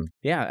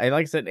yeah,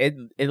 like I said,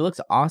 it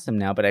looks awesome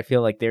now, but I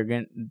feel like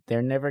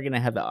they're never gonna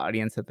have the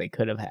audience that they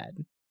could have had.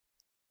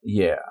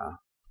 Yeah.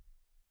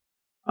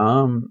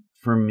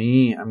 For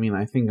me, I mean,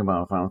 I think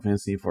about Final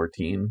Fantasy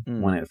 14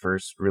 when it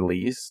first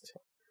released.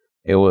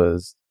 It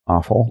was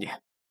awful. Yeah.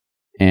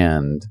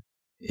 And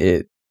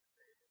it,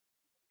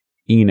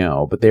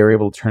 but they were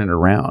able to turn it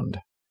around.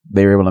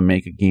 They were able to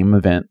make a game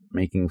event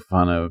making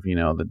fun of,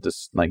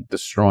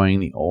 destroying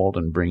the old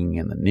and bringing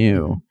in the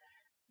new.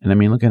 And I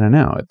mean, look at it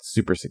now. It's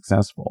super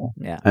successful.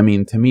 Yeah. I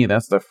mean, to me,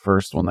 that's the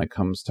first one that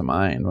comes to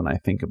mind when I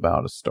think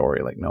about a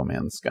story like No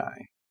Man's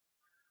Sky.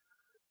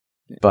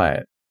 Yeah.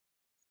 But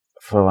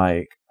for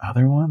like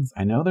other ones,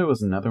 I know there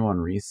was another one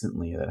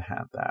recently that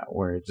had that,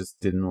 where it just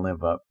didn't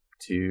live up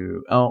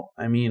to,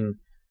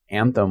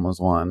 Anthem was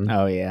one.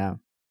 Oh, yeah.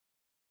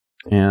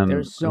 And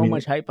there's so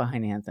much hype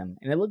behind Anthem,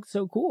 and it looked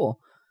so cool.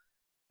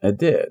 It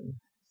did.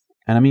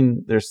 And I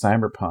mean, there's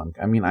Cyberpunk.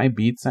 I mean, I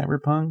beat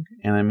Cyberpunk,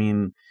 and I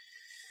mean,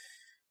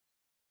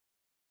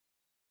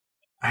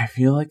 I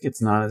feel like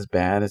it's not as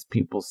bad as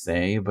people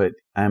say, but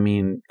I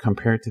mean,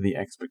 compared to the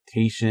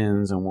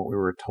expectations and what we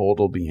were told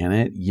will be in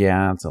it,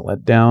 yeah, it's a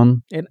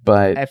letdown.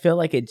 But I feel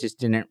like it just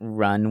didn't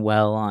run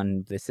well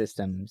on the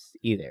systems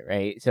either,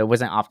 right? So it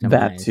wasn't optimized.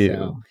 That too.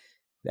 So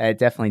that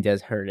definitely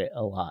does hurt it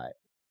a lot.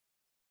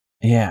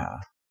 Yeah.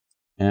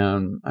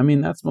 And I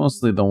mean, that's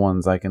mostly the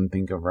ones I can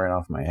think of right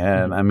off my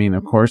head. I mean,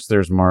 of course,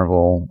 there's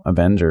Marvel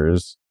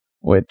Avengers,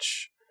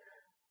 which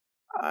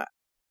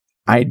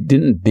I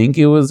didn't think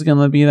it was going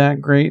to be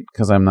that great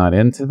because I'm not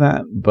into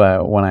that.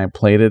 But when I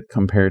played it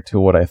compared to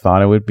what I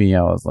thought it would be,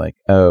 I was like,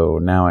 oh,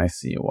 now I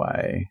see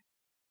why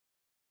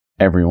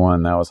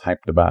everyone that was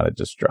hyped about it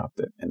just dropped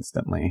it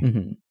instantly.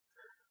 Mm-hmm.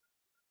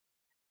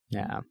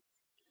 Yeah.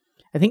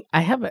 I think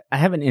I have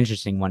an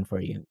interesting one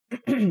for you.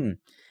 I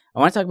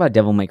want to talk about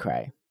Devil May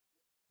Cry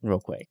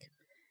real quick.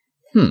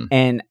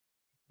 And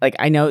like,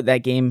 I know that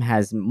game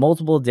has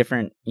multiple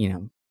different,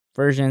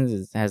 versions.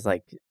 It has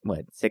like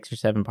 6 or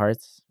 7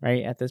 parts,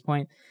 right, at this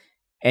point,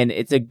 and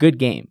it's a good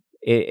game.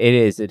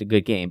 It's a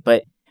good game.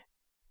 But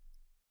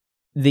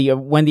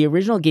when the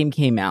original game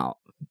came out,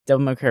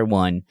 Devil May Cry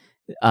 1,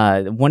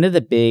 one of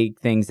the big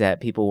things that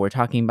people were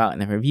talking about in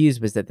the reviews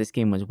was that this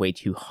game was way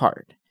too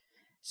hard.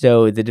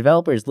 So the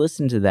developers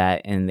listened to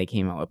that and they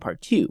came out with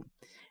part 2.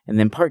 And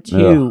then part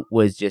 2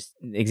 was just,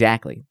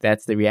 exactly,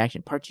 that's the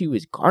reaction. Part 2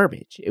 was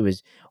garbage. It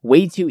was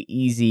way too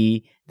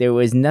easy. There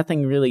was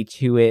nothing really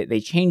to it. They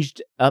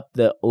changed up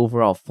the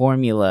overall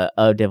formula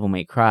of Devil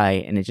May Cry,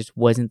 and it just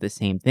wasn't the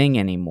same thing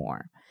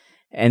anymore.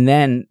 And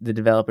then the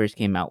developers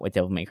came out with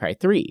Devil May Cry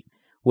 3,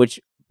 which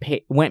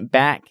went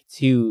back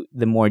to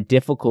the more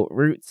difficult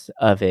roots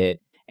of it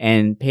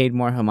and paid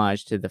more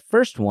homage to the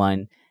first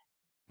one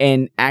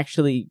and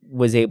actually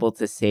was able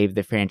to save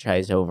the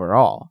franchise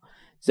overall.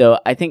 So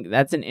I think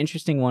that's an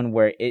interesting one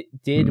where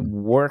it did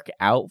work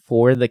out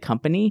for the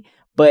company,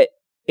 but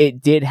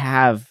it did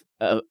have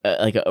a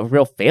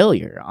real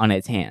failure on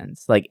its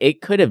hands. Like, it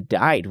could have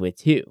died with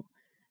 2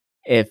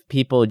 if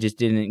people just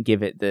didn't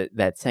give it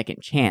that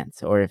second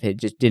chance, or if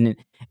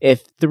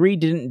 3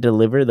 didn't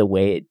deliver the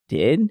way it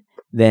did,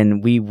 then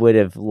we would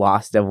have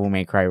lost Devil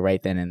May Cry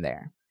right then and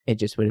there. It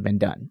just would have been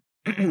done.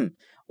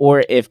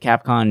 Or if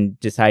Capcom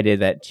decided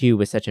that 2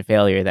 was such a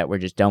failure that we're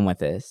just done with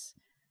this,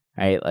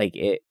 right? Like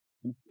it.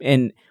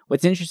 And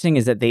what's interesting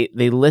is that they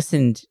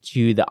listened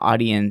to the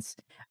audience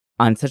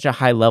on such a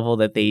high level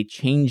that they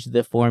changed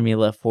the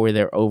formula for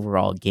their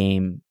overall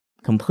game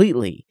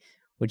completely,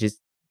 which is,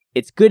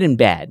 it's good and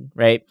bad,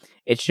 right?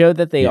 It showed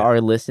that they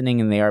are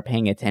listening and they are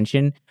paying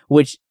attention,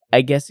 which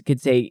I guess you could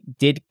say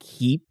did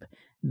keep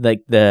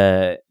like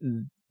the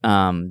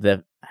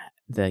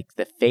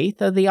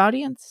faith of the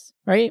audience,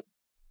 right?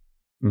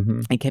 Mm-hmm.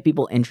 It kept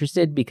people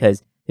interested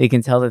because they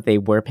can tell that they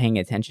were paying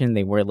attention,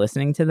 they were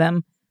listening to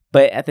them.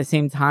 But at the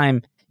same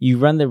time, you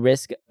run the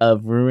risk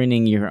of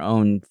ruining your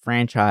own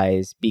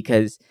franchise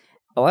because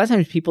a lot of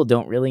times people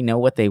don't really know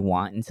what they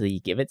want until you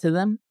give it to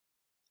them.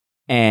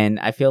 And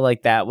I feel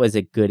like that was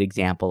a good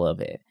example of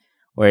it,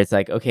 where it's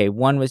like, okay,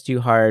 1 was too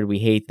hard, we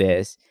hate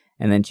this.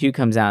 And then 2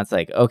 comes out, it's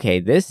like,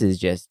 okay, this is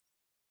just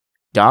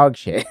dog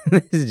shit.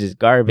 This is just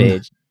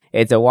garbage.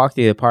 It's a walk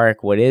through the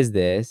park. What is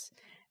this?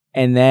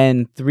 And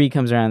then 3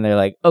 comes around, they're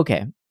like,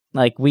 okay.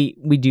 Like, we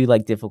do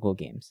like difficult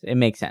games. It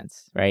makes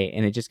sense, right?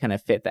 And it just kind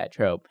of fit that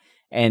trope.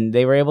 And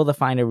they were able to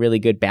find a really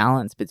good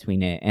balance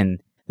between it.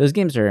 And those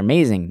games are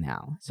amazing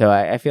now. So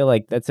I feel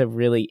like that's a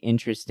really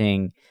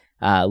interesting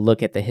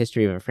look at the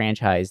history of a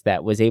franchise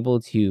that was able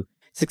to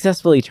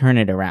successfully turn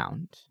it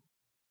around.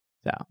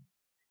 So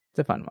it's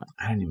a fun one.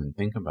 I didn't even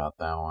think about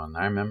that one.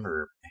 I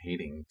remember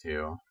hating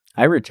 2.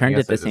 I returned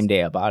it the same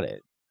day I bought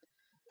it.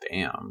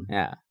 Damn.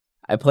 Yeah.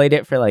 I played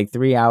it for like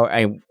 3 hours.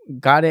 I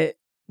got it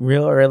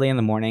real early in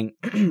the morning,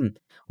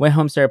 went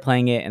home, started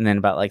playing it, and then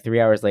about like 3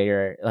 hours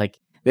later, like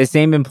the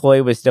same employee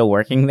was still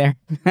working there.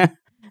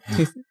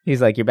 He's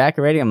like, "You're back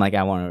already?" I'm like,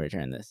 "I want to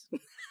return this."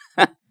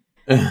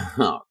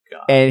 Oh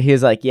god. And he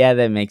was like, "Yeah,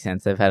 that makes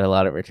sense. I've had a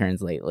lot of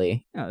returns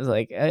lately." I was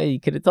like, "You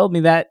could have told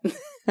me that."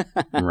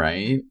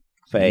 Right.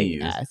 But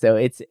yeah, so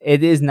it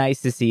is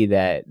nice to see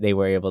that they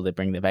were able to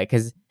bring that back,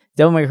 because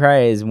Devil May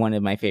Cry is one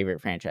of my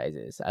favorite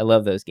franchises. I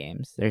love those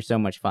games. They're so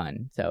much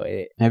fun. So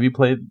have you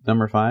played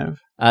number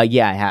 5?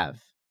 Yeah, I have.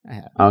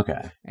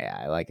 Okay. Yeah,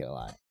 I like it a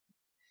lot.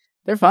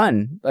 They're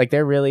fun. Like,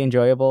 they're really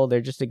enjoyable. They're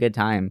just a good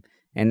time.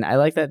 And I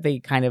like that they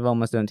kind of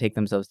almost don't take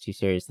themselves too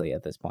seriously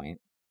at this point,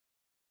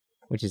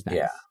 which is nice.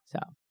 Yeah. So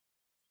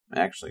it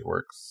actually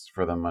works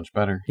for them much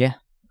better. Yeah,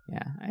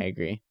 I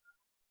agree.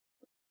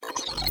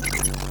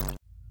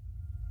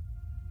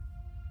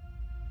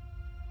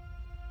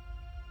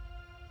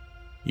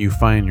 You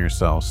find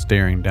yourself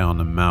staring down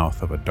the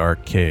mouth of a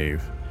dark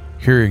cave,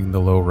 hearing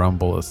the low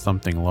rumble of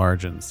something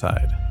large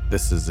inside.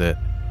 This is it.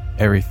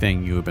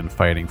 Everything you have been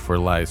fighting for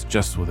lies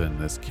just within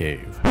this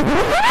cave.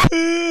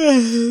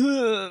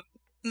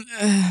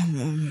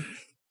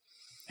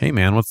 Hey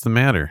man, what's the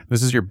matter?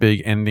 This is your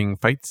big ending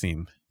fight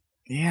scene.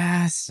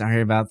 Yeah,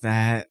 sorry about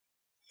that.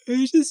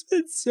 I've just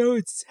been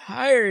so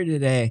tired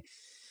today.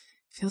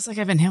 Feels like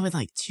I've been hit with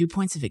like 2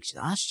 points of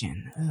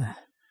exhaustion. Ugh.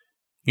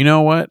 You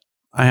know what?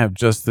 I have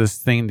just this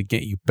thing to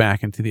get you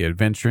back into the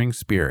adventuring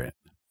spirit.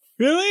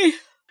 Really?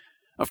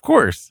 Of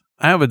course.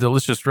 I have a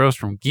delicious roast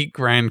from Geek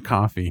Grind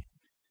Coffee.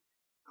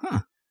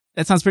 Huh.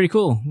 That sounds pretty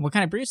cool. What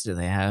kind of brews do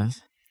they have?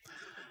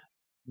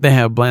 They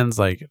have blends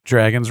like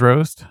Dragon's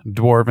Roast,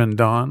 Dwarven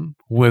Dawn,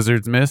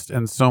 Wizard's Mist,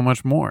 and so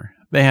much more.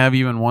 They have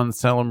even one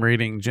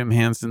celebrating Jim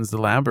Henson's The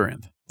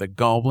Labyrinth, the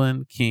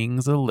Goblin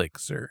King's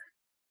Elixir.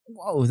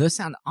 Whoa, those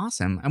sound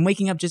awesome. I'm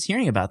waking up just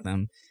hearing about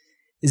them.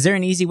 Is there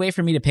an easy way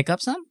for me to pick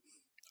up some?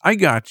 I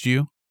got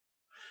you.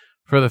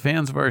 For the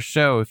fans of our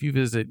show, if you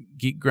visit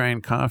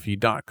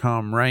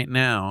geekgrindcoffee.com right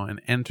now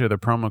and enter the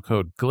promo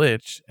code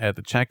GLITCH at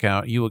the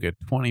checkout, you will get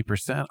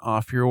 20%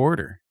 off your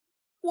order.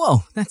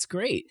 Whoa, that's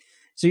great.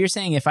 So you're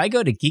saying if I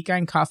go to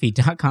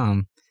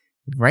geekgrindcoffee.com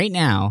right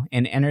now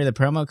and enter the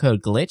promo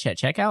code GLITCH at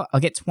checkout, I'll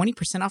get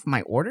 20% off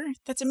my order?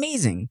 That's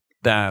amazing.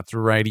 That's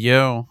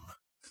right-yo.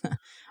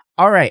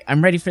 All right,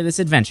 I'm ready for this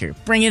adventure.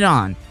 Bring it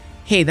on.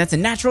 Hey, that's a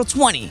natural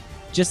 20.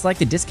 Just like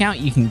the discount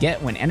you can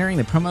get when entering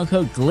the promo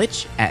code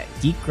GLITCH at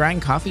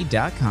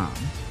geekgrindcoffee.com.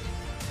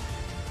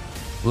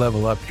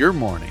 Level up your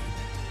morning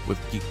with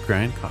Geek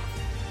Grind Coffee.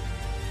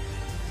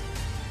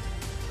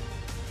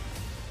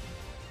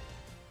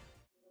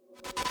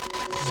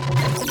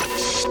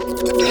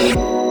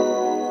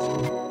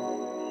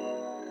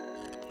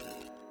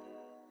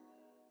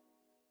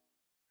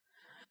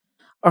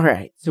 All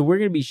right, so we're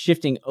going to be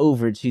shifting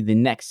over to the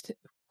next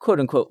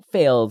quote-unquote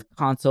failed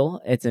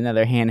console. It's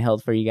another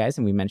handheld for you guys,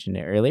 and we mentioned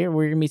it earlier.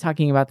 We're going to be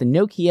talking about the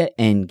Nokia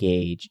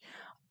N-Gage,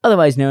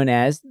 otherwise known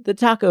as the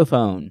taco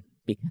phone,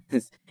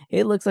 because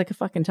it looks like a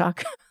fucking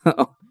taco.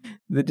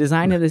 The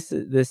design of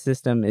this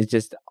system is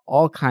just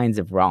all kinds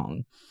of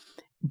wrong.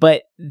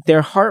 But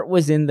their heart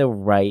was in the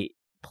right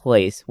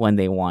place when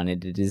they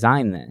wanted to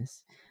design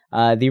this.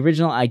 The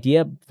original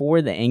idea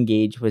for the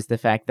N-Gage was the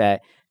fact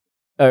that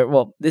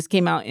this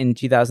came out in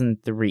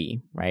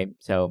 2003, right?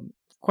 So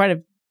quite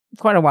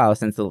a while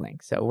since the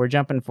Lynx. So we're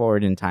jumping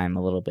forward in time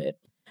a little bit.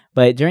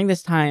 But during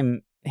this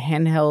time,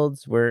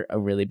 handhelds were a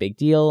really big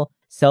deal.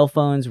 Cell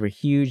phones were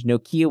huge.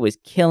 Nokia was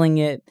killing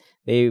it.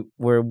 They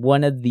were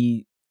one of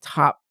the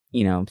top,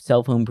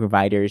 cell phone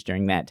providers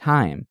during that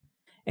time.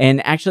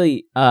 And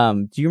actually,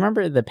 do you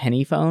remember the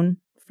penny phone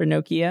for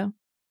Nokia?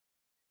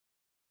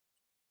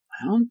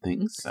 I don't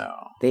think so.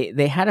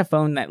 They had a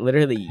phone that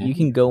literally you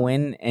can go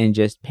in and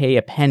just pay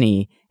a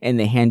penny and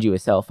they hand you a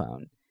cell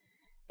phone.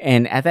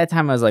 And at that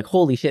time I was like,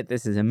 holy shit,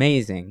 this is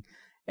amazing.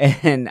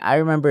 And I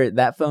remember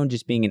that phone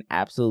just being an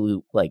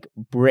absolute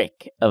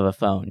brick of a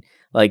phone.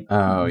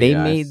 They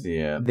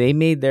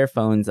made their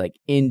phones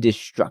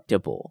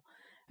indestructible.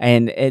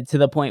 And to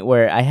the point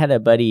where I had a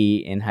buddy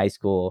in high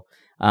school,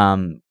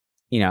 I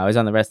was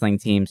on the wrestling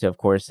team, so of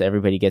course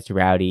everybody gets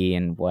rowdy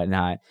and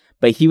whatnot.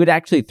 But he would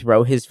actually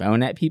throw his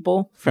phone at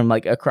people from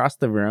across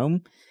the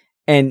room,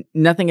 and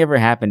nothing ever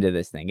happened to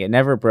this thing. It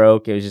never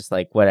broke. It was just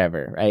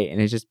whatever, right?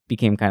 And it just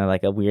became kind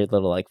of a weird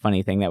little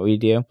funny thing that we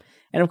do.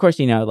 And of course,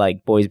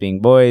 boys being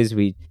boys,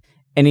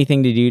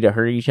 anything to do to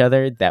hurt each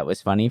other, that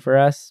was funny for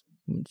us,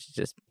 which is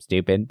just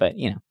stupid. But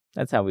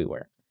that's how we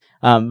were.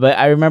 But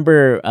I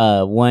remember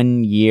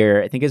one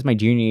year, I think it was my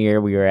junior year,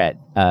 we were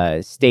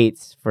at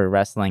States for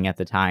wrestling at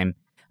the time.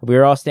 We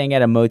were all staying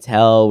at a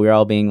motel. We were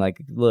all being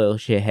little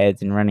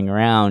shitheads and running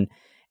around.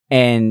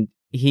 And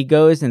he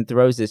goes and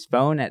throws his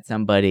phone at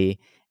somebody.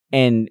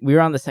 And we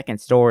were on the second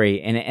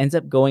story. And it ends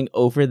up going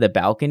over the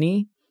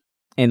balcony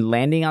and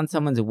landing on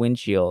someone's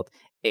windshield.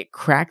 It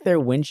cracked their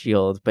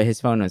windshield, but his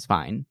phone was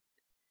fine.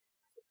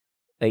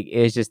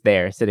 It was just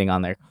there sitting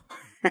on their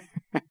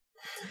car.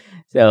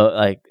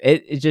 So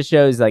it just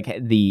shows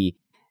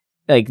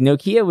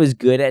Nokia was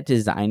good at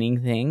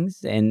designing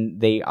things, and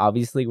they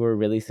obviously were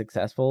really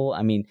successful.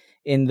 I mean,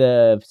 in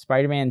the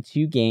Spider-Man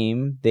 2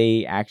 game,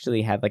 they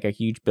actually had a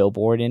huge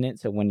billboard in it.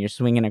 So when you're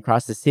swinging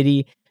across the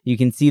city, you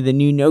can see the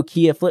new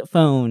Nokia flip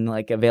phone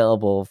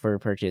available for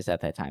purchase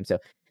at that time. So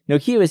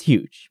Nokia was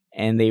huge,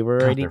 and they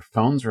were already... Their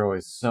phones were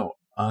always so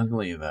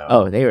ugly, though.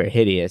 Oh, they were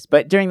hideous.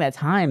 But during that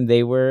time,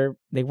 they weren't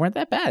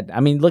that bad.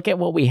 I mean, look at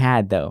what we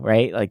had, though,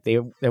 right?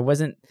 There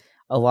wasn't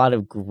a lot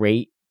of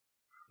great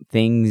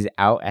things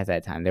out at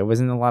that time. There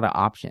wasn't a lot of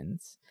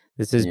options.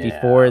 This is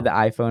before the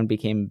iPhone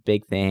became a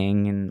big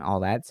thing and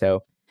all that.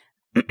 So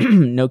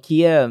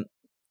Nokia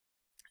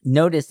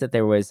noticed that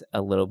there was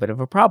a little bit of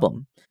a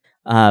problem.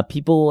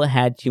 People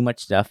had too much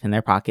stuff in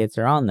their pockets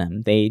or on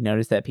them. They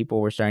noticed that people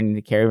were starting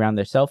to carry around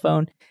their cell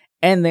phone,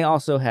 and they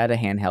also had a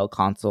handheld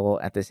console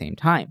at the same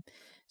time.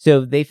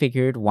 So they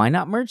figured, why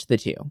not merge the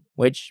two?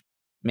 Which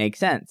makes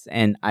sense.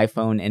 And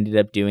iPhone ended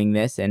up doing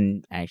this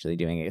and actually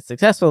doing it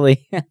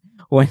successfully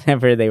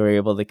whenever they were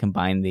able to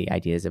combine the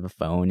ideas of a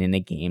phone and a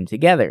game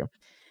together.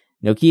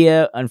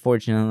 Nokia,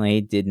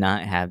 unfortunately, did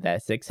not have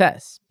that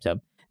success. So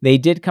they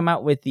did come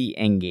out with the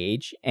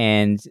N-Gage,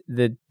 and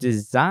the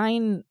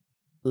design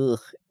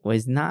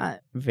was not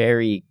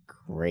very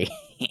great.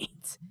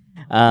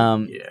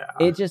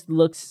 It just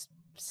looks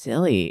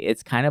silly.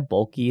 It's kind of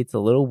bulky. It's a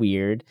little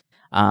weird.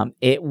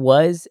 It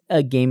was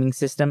a gaming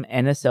system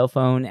and a cell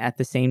phone at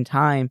the same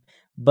time,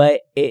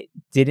 but it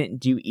didn't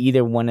do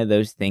either one of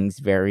those things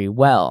very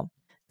well.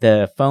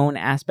 The phone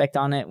aspect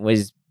on it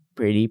was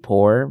pretty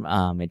poor.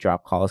 It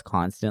dropped calls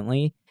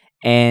constantly.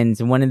 And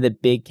one of the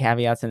big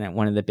caveats and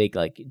one of the big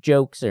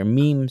jokes or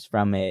memes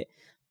from it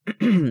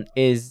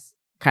is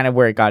kind of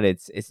where it got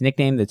its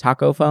nickname, the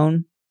taco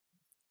phone,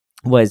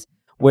 was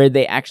where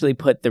they actually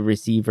put the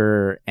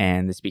receiver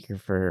and the speaker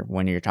for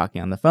when you're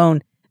talking on the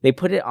phone. They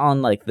put it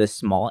on the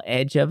small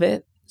edge of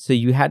it, So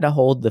you had to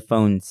hold the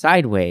phone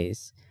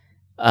sideways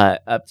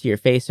up to your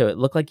face, so it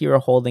looked like you were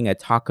holding a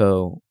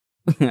taco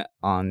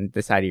on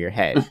the side of your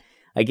head.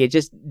 Like, it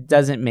just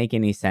doesn't make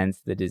any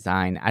sense, the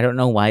design. I don't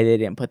know why they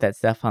didn't put that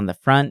stuff on the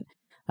front.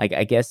 Like,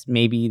 I guess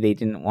maybe they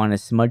didn't want to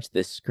smudge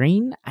the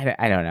screen.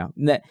 I don't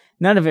know.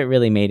 None of it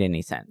really made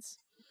any sense.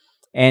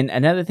 And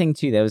another thing,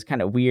 too, that was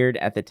kind of weird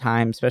at the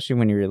time, especially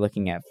when you were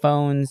looking at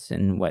phones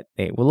and what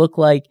they will look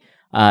like,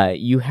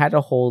 you had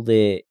to hold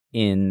it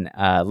in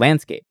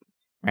landscape,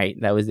 right?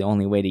 That was the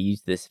only way to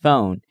use this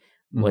phone.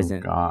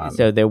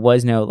 So there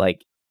was no,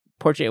 like,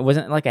 portrait. It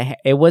wasn't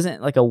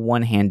like a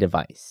one-hand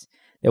device.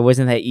 There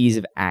wasn't that ease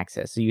of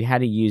access. So you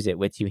had to use it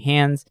with two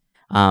hands.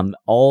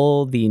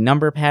 All the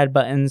number pad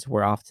buttons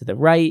were off to the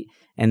right,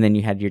 and then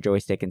you had your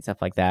joystick and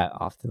stuff like that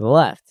off to the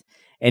left.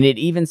 And it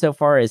even so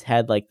far as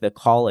had like the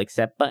call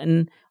accept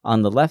button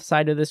on the left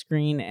side of the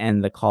screen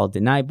and the call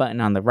deny button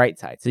on the right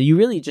side. So you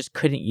really just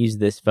couldn't use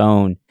this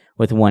phone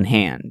with one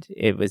hand.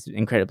 It was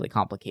incredibly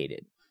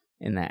complicated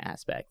in that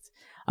aspect.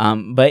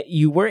 But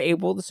you were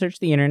able to search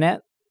the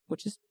internet,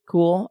 which is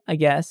cool, I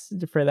guess,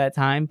 for that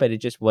time, but it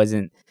just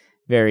wasn't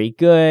very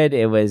good.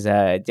 It was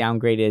a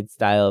downgraded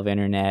style of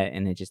internet,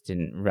 and it just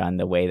didn't run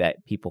the way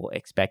that people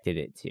expected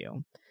it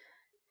to.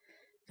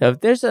 So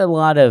there's a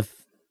lot of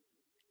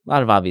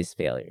obvious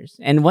failures.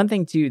 And one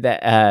thing too,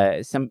 that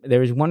there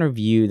was one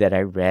review that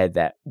I read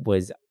that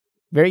was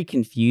very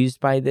confused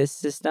by this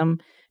system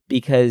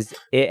because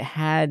it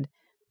had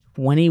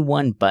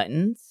 21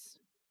 buttons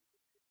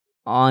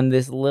on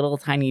this little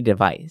tiny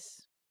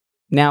device.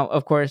 Now,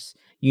 of course,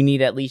 you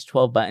need at least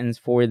 12 buttons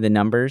for the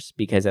numbers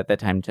because at the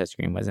time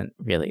touchscreen wasn't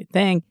really a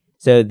thing.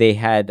 So they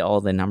had all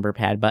the number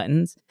pad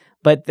buttons,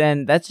 but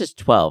then that's just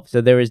 12.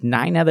 So there was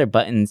 9 other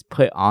buttons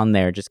put on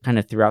there just kind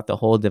of throughout the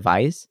whole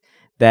device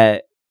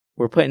that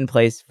were put in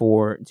place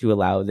to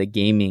allow the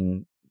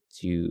gaming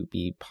to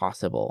be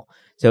possible.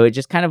 So it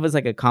just kind of was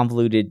like a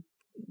convoluted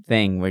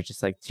thing where it's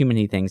just like too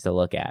many things to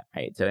look at,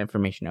 right? So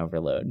information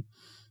overload.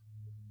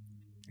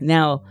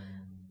 Now,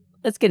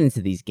 let's get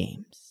into these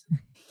games.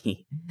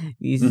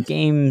 These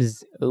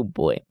games, oh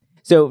boy.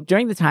 So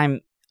during the time,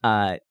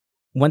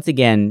 once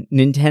again,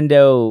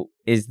 Nintendo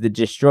is the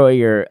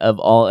destroyer of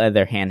all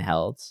other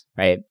handhelds,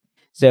 right?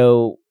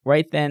 So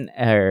right then,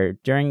 or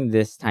during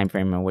this time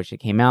frame in which it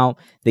came out,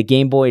 the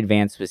Game Boy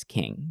Advance was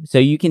king. So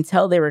you can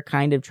tell they were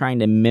kind of trying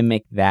to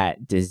mimic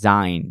that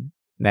design,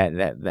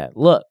 that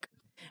look.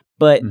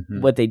 But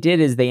what they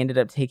did is they ended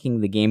up taking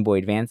the Game Boy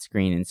Advance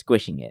screen and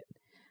squishing it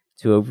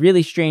to a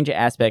really strange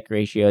aspect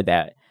ratio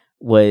that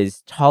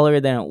was taller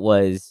than it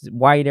was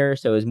wider.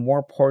 So it was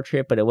more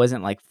portrait, but it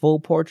wasn't like full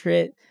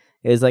portrait.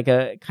 It was like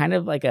a kind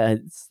of like a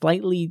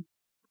slightly,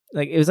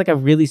 like it was like a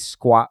really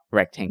squat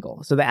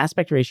rectangle. So the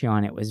aspect ratio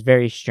on it was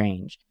very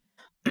strange.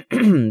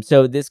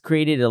 So this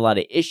created a lot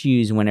of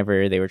issues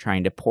whenever they were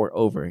trying to port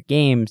over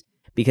games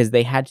because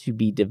they had to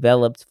be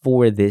developed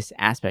for this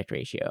aspect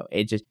ratio.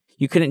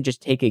 You couldn't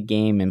just take a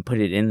game and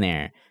put it in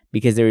there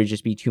because there would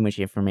just be too much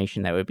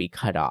information that would be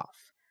cut off.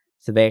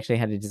 So they actually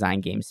had to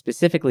design games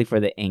specifically for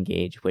the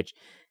N-Gage, which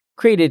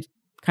created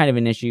kind of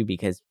an issue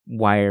because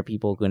why are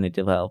people going to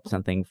develop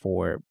something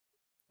for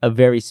a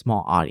very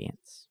small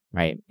audience,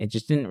 right? It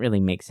just didn't really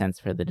make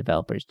sense for the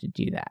developers to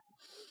do that.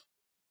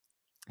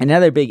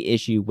 Another big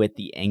issue with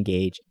the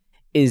N-Gage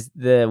is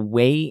the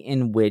way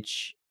in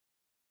which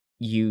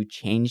you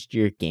changed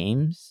your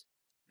games.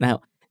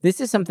 Now, this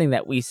is something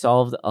that we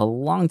solved a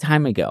long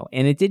time ago,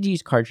 and it did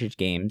use cartridge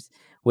games,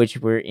 which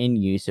were in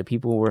use, so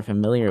people were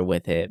familiar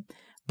with it.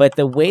 But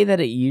the way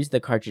that it used the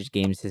cartridge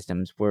game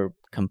systems were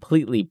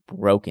completely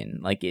broken.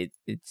 Like, it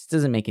just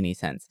doesn't make any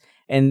sense.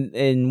 And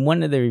in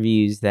one of the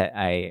reviews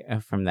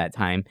that from that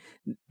time,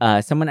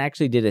 someone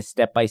actually did a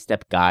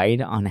step-by-step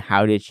guide on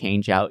how to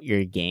change out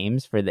your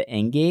games for the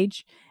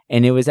N-Gage,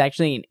 and it was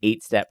actually an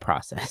 8-step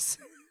process.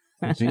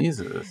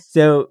 Jesus.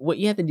 So what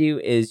you have to do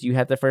is you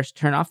have to first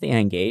turn off the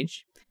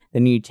N-Gage,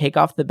 then you take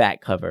off the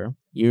back cover,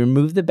 you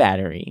remove the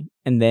battery,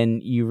 and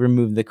then you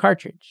remove the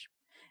cartridge.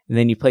 And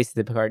then you place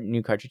the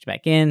new cartridge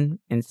back in,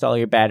 install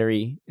your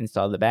battery,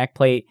 install the back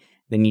plate,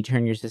 then you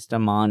turn your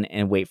system on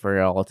and wait for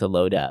it all to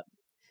load up.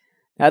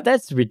 Now,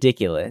 that's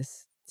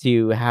ridiculous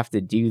to have to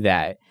do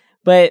that.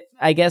 But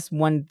I guess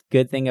one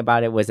good thing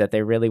about it was that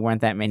there really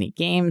weren't that many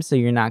games, so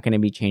you're not going to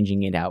be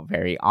changing it out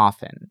very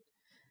often.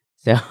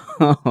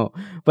 So,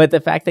 but the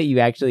fact that you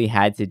actually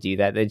had to do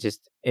that,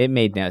 it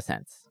made no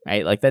sense,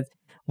 right? Like,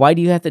 why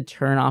do you have to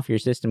turn off your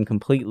system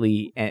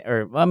completely?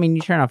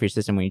 You turn off your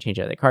system when you change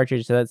out the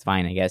cartridge, so that's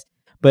fine, I guess.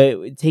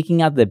 But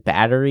taking out the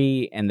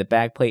battery and the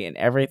backplate and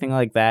everything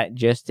like that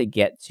just to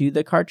get to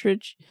the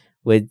cartridge,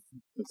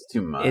 it's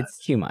too much. It's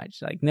too much.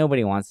 Like,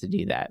 nobody wants to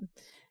do that.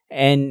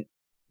 And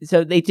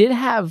so they did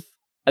have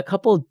a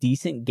couple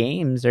decent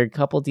games or a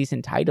couple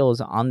decent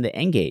titles on the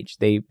N-Gage.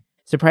 They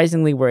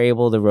surprisingly were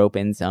able to rope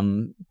in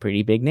some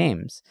pretty big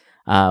names.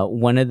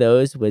 One of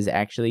those was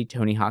actually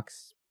Tony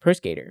Hawk's Pro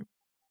Skater.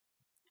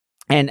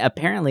 And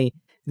apparently,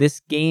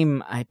 this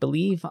game, I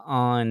believe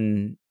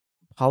on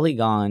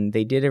Polygon,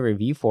 they did a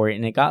review for it,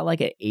 and it got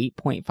like an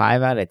 8.5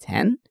 out of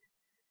 10.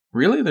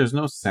 Really? There's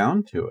no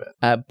sound to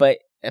it. But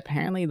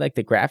apparently, like,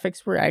 the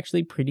graphics were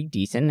actually pretty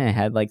decent. It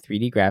had like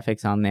 3D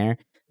graphics on there.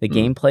 The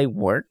gameplay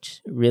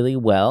worked really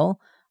well.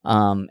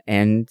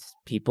 And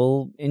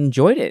people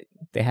enjoyed it.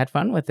 They had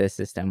fun with this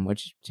system,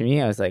 which to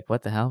me, I was like,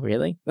 what the hell?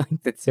 Really?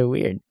 Like, that's so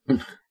weird.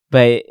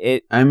 But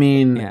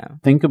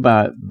think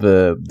about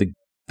the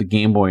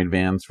Game Boy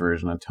Advance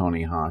version of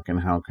Tony Hawk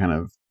and how kind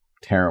of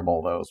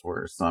terrible those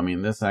were. So, I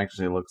mean, this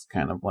actually looks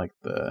kind of like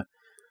the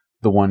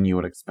one you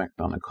would expect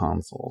on a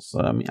console.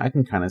 So, I mean, I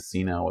can kind of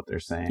see now what they're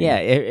saying. Yeah,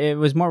 it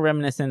was more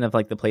reminiscent of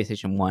like the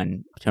PlayStation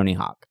 1 Tony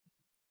Hawk,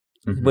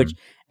 which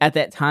at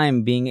that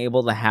time, being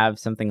able to have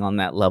something on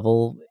that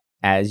level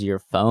as your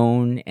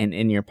phone and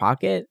in your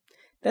pocket,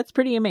 that's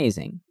pretty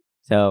amazing.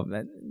 So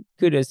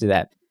kudos to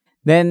that.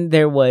 Then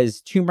there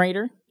was Tomb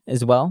Raider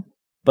as well,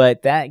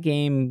 but that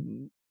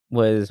game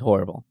was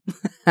horrible.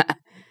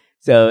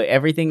 So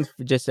everything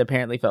just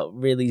apparently felt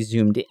really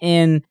zoomed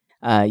in.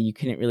 You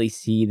couldn't really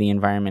see the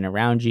environment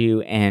around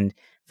you. And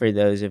for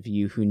those of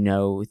you who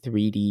know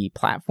 3D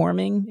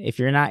platforming, if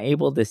you're not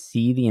able to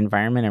see the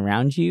environment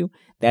around you,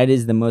 that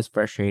is the most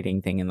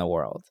frustrating thing in the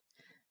world.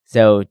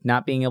 So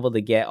not being able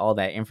to get all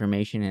that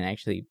information and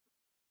actually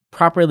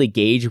properly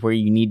gauge where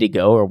you need to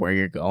go or where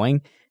you're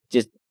going,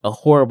 just a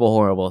horrible,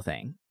 horrible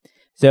thing.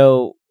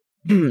 So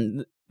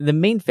the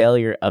main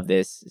failure of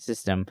this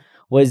system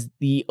was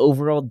the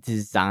overall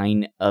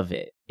design of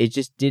it. It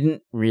just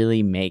didn't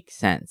really make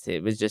sense.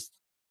 It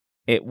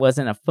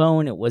wasn't a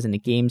phone. It wasn't a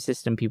game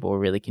system. People were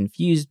really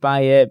confused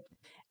by it.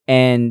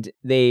 And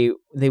they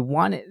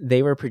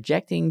were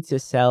projecting to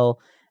sell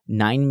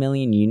 9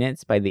 million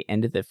units by the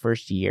end of the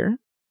first year.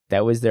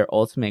 That was their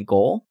ultimate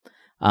goal.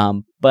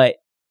 But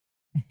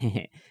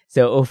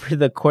so over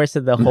the course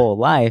of the whole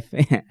life,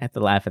 I have to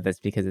laugh at this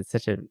because it's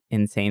such an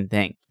insane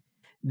thing.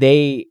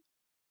 They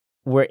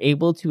were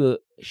able to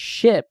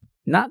ship,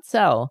 not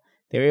sell,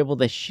 they were able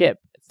to ship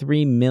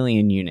 3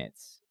 million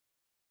units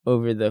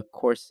over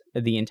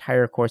the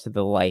entire course of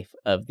the life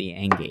of the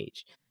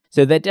N-Gage.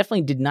 So that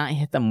definitely did not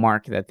hit the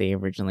mark that they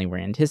originally were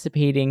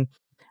anticipating.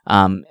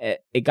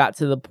 It got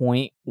to the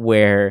point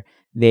where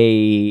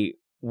they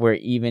were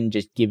even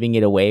just giving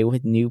it away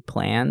with new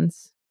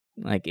plans.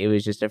 Like, it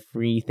was just a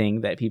free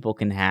thing that people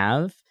can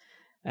have.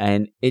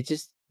 And it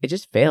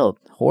just failed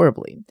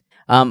horribly.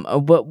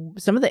 But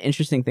some of the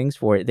interesting things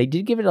for it, they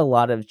did give it a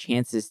lot of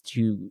chances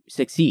to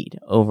succeed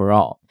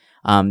overall.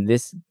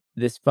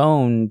 This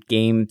phone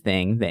game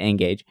thing, the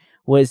N-Gage,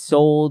 was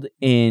sold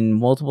in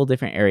multiple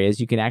different areas.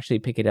 You can actually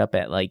pick it up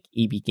at like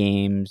EB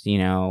Games,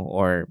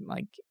 or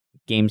like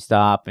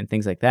GameStop and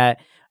things like that.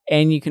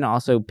 And you can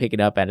also pick it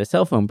up at a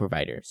cell phone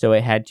provider. So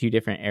it had 2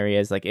 different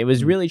areas. Like, it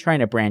was really trying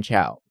to branch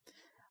out.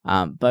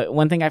 But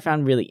one thing I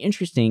found really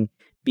interesting,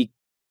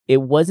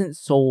 it wasn't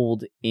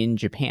sold in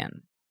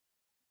Japan.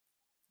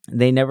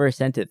 They never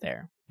sent it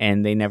there,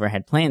 and they never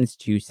had plans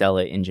to sell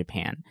it in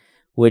Japan,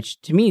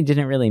 which to me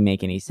didn't really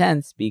make any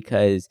sense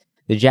because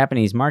the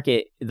Japanese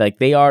market, like,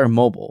 they are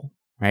mobile,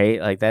 right?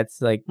 Like,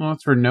 that's like... Well,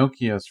 that's where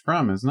Nokia's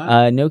from, isn't it?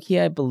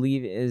 Nokia, I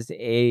believe, is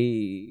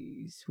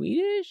a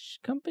Swedish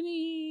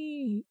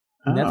company,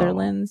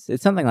 Netherlands.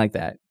 It's something like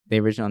that. The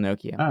original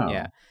Nokia. Oh.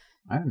 Yeah.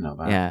 I didn't know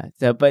that. Yeah.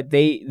 So, but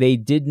they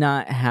did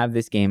not have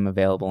this game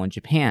available in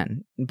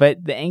Japan.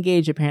 But the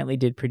N-Gage apparently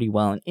did pretty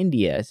well in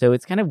India. So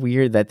it's kind of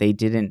weird that they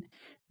didn't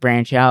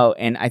branch out.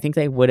 And I think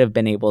they would have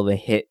been able to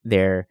hit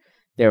their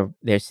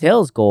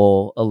sales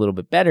goal a little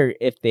bit better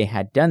if they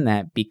had done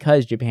that,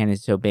 because Japan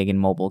is so big in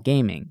mobile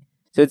gaming.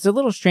 So it's a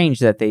little strange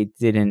that they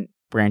didn't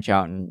branch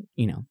out and,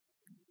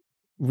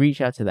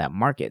 reach out to that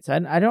market. So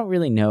I don't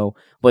really know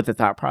what the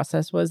thought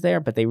process was there,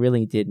 but they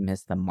really did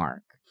miss the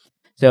mark.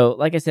 So,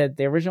 like I said,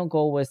 the original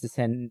goal was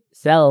to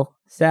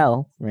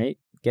sell, right?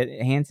 Get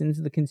hands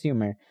into the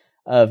consumer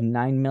of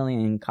 9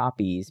 million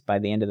copies by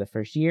the end of the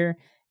first year.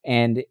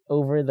 And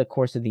over the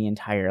course of the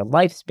entire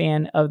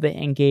lifespan of the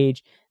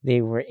N-Gage,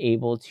 they were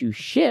able to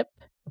ship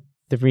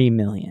 3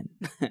 million.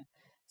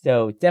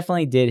 So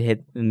definitely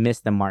did miss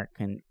the mark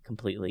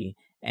completely.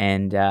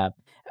 And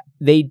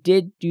they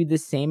did do the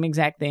same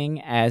exact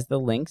thing as the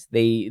Lynx.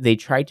 They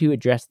tried to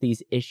address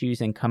these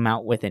issues and come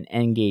out with an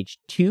N-Gage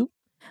 2.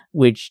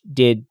 Which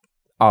did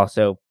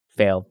also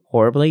fail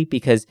horribly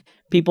because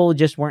people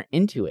just weren't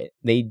into it.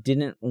 They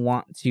didn't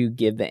want to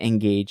give the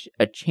N-Gage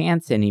a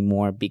chance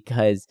anymore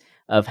because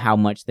of how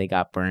much they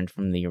got burned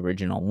from the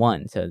original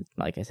one. So,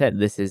 like I said,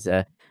 this is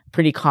a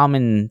pretty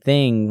common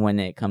thing when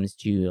it comes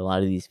to a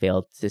lot of these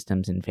failed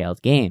systems and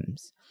failed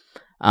games.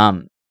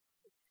 Now,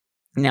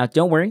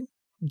 don't worry.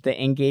 The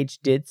N-Gage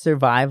did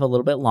survive a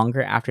little bit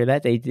longer after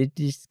that. They did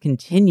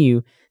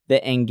discontinue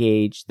the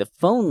N-Gage, the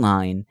phone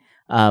line,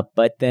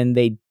 but then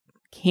they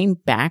came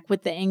back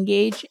with the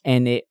N-Gage,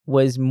 and it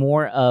was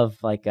more of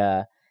like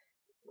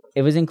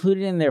it was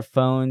included in their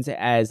phones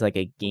as like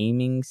a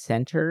gaming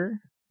center,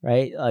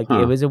 right? Like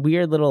It was a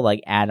weird little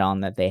like add-on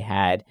that they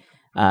had,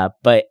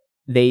 but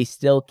they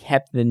still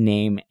kept the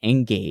name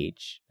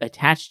N-Gage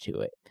attached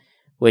to it,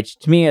 which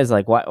to me is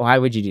like, why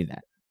would you do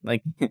that?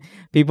 Like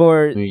people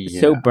are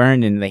so Yeah.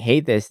 burned and they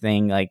hate this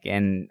thing, like,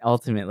 and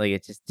ultimately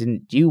it just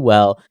didn't do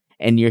well.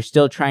 And you're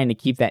still trying to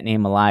keep that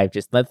name alive.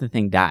 Just let the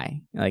thing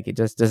die. Like, it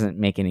just doesn't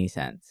make any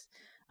sense.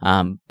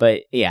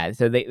 But yeah,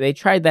 so they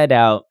tried that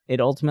out.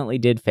 It ultimately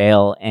did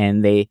fail,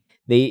 and they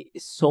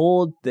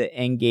sold the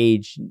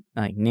N-Gage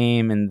like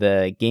name and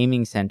the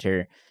gaming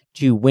center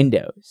to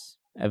Windows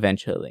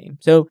eventually.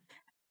 So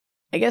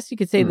I guess you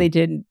could say they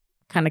did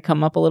kind of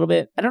come up a little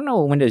bit. I don't know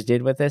what Windows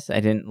did with this. I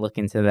didn't look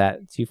into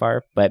that too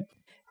far, but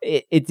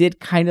it did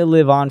kind of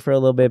live on for a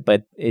little bit,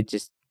 but it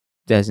just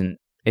doesn't.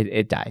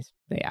 It dies.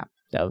 Yeah.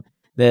 So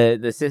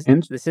the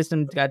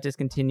system got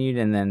discontinued,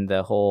 and then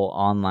the whole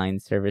online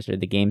service or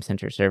the Game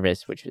Center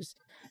service, which was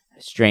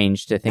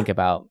strange to think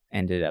about,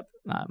 ended up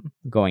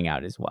going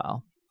out as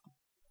well.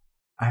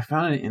 I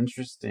found it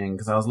interesting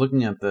because I was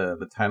looking at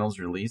the titles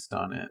released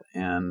on it,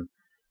 and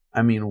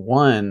I mean,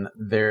 one,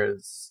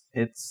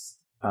 it's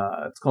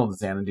called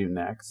Xanadu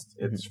Next.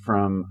 It's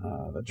from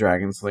the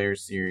Dragon Slayer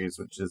series,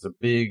 which is a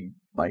big,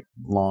 like,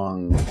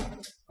 long,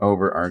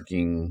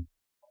 overarching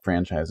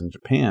franchise in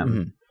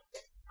Japan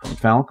from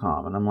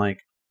Falcom. And I'm like,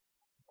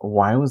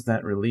 why was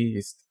that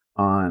released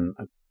on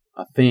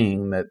a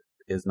thing that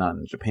is not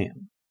in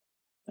Japan?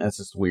 That's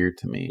just weird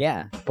to me.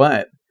 Yeah.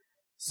 But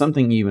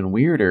something even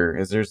weirder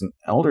is there's an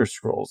Elder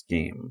Scrolls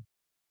game.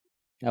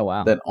 Oh,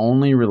 wow. That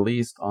only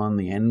released on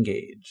the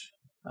N-Gage.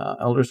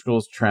 Elder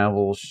Scrolls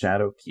Travel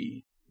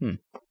Shadowkey.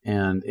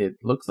 And it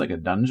looks like a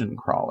dungeon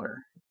crawler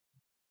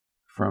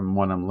from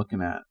what I'm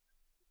looking at.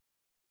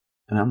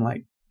 And I'm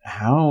like,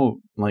 how,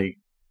 like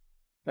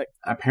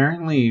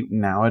apparently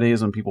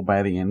nowadays when people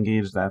buy the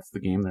N-Gage, that's the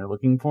game they're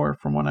looking for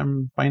from what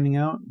I'm finding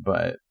out.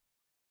 But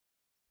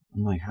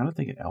I'm like, how did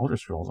they get Elder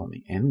Scrolls on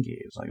the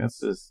N-Gage? Like, that's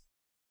just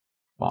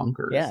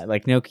bonkers. Yeah,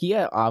 like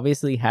Nokia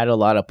obviously had a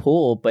lot of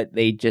pull, but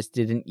they just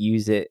didn't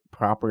use it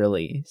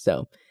properly.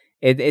 So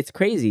it's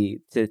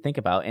crazy to think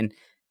about. And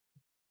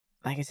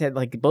like I said,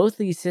 like both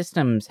these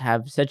systems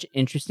have such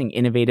interesting,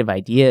 innovative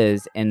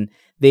ideas, and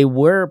they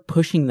were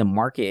pushing the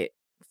market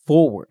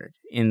forward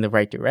in the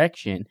right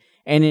direction,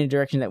 and in a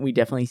direction that we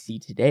definitely see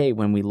today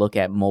when we look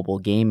at mobile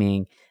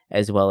gaming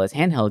as well as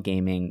handheld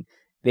gaming.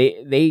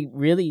 They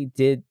really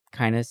did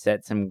kind of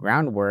set some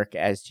groundwork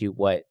as to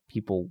what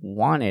people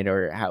wanted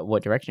or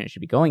what direction it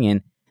should be going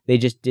in. They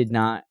just did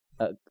not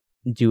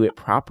do it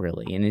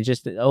properly, and it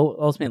just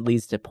ultimately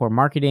leads to poor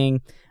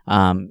marketing.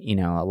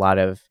 A lot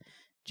of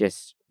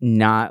just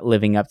not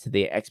living up to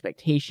the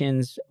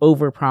expectations,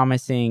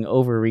 over-promising,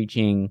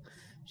 overreaching,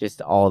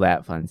 just all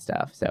that fun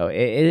stuff. So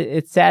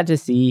it's sad to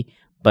see,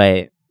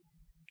 but,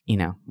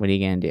 what are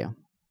you going to do?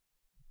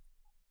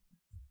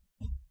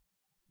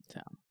 So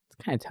it's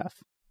kind of tough.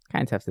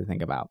 Kind of tough to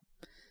think about.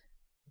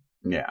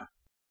 Yeah.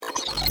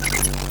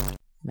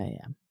 But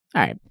yeah.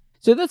 All right.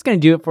 So that's going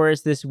to do it for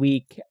us this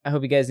week. I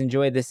hope you guys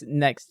enjoyed this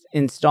next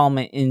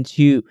installment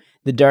into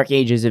the dark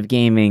ages of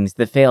gaming,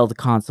 the failed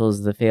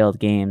consoles, the failed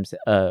games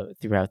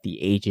throughout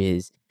the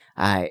ages.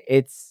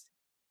 It's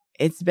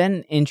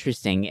been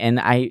interesting, and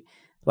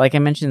like I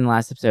mentioned in the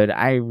last episode,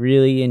 I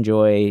really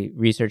enjoy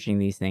researching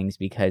these things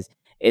because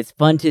it's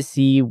fun to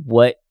see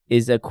what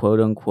is a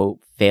quote-unquote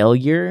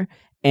failure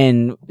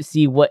and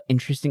see what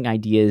interesting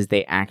ideas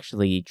they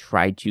actually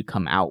tried to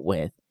come out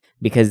with,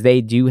 because they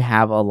do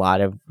have a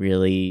lot of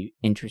really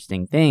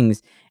interesting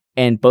things.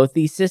 And both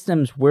these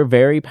systems were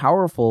very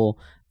powerful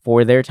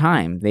for their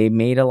time. They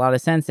made a lot of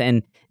sense.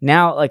 And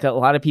now, like, a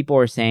lot of people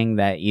are saying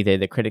that either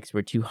the critics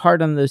were too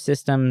hard on those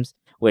systems,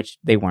 which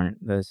they weren't.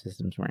 Those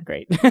systems weren't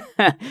great.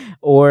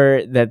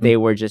 Or that they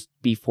were just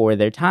before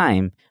their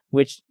time,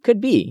 which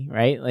could be,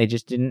 right? They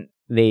just didn't,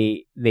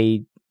 they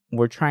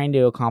were trying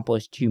to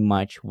accomplish too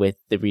much with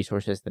the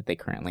resources that they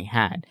currently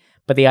had.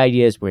 But the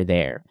ideas were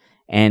there.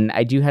 And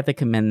I do have to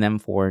commend them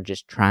for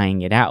just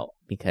trying it out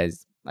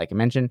because, like I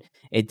mentioned,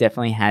 it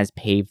definitely has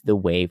paved the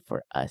way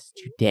for us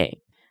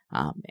today.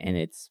 And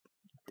it's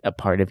a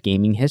part of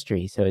gaming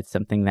history. So it's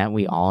something that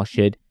we all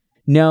should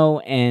know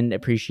and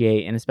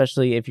appreciate. And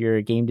especially if you're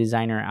a game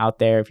designer out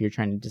there, if you're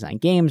trying to design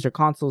games or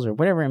consoles or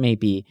whatever it may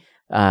be,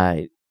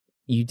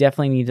 you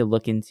definitely need to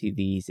look into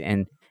these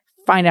and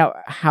find out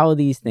how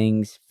these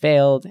things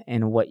failed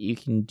and what you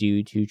can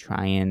do to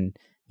try and,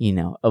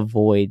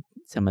 avoid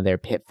some of their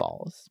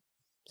pitfalls.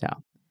 So,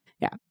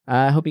 yeah,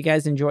 I hope you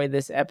guys enjoyed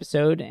this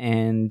episode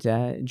and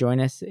join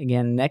us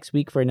again next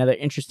week for another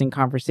interesting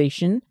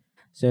conversation.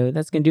 So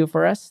that's going to do it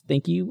for us.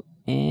 Thank you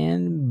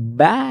and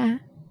bye.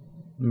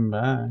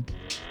 Bye.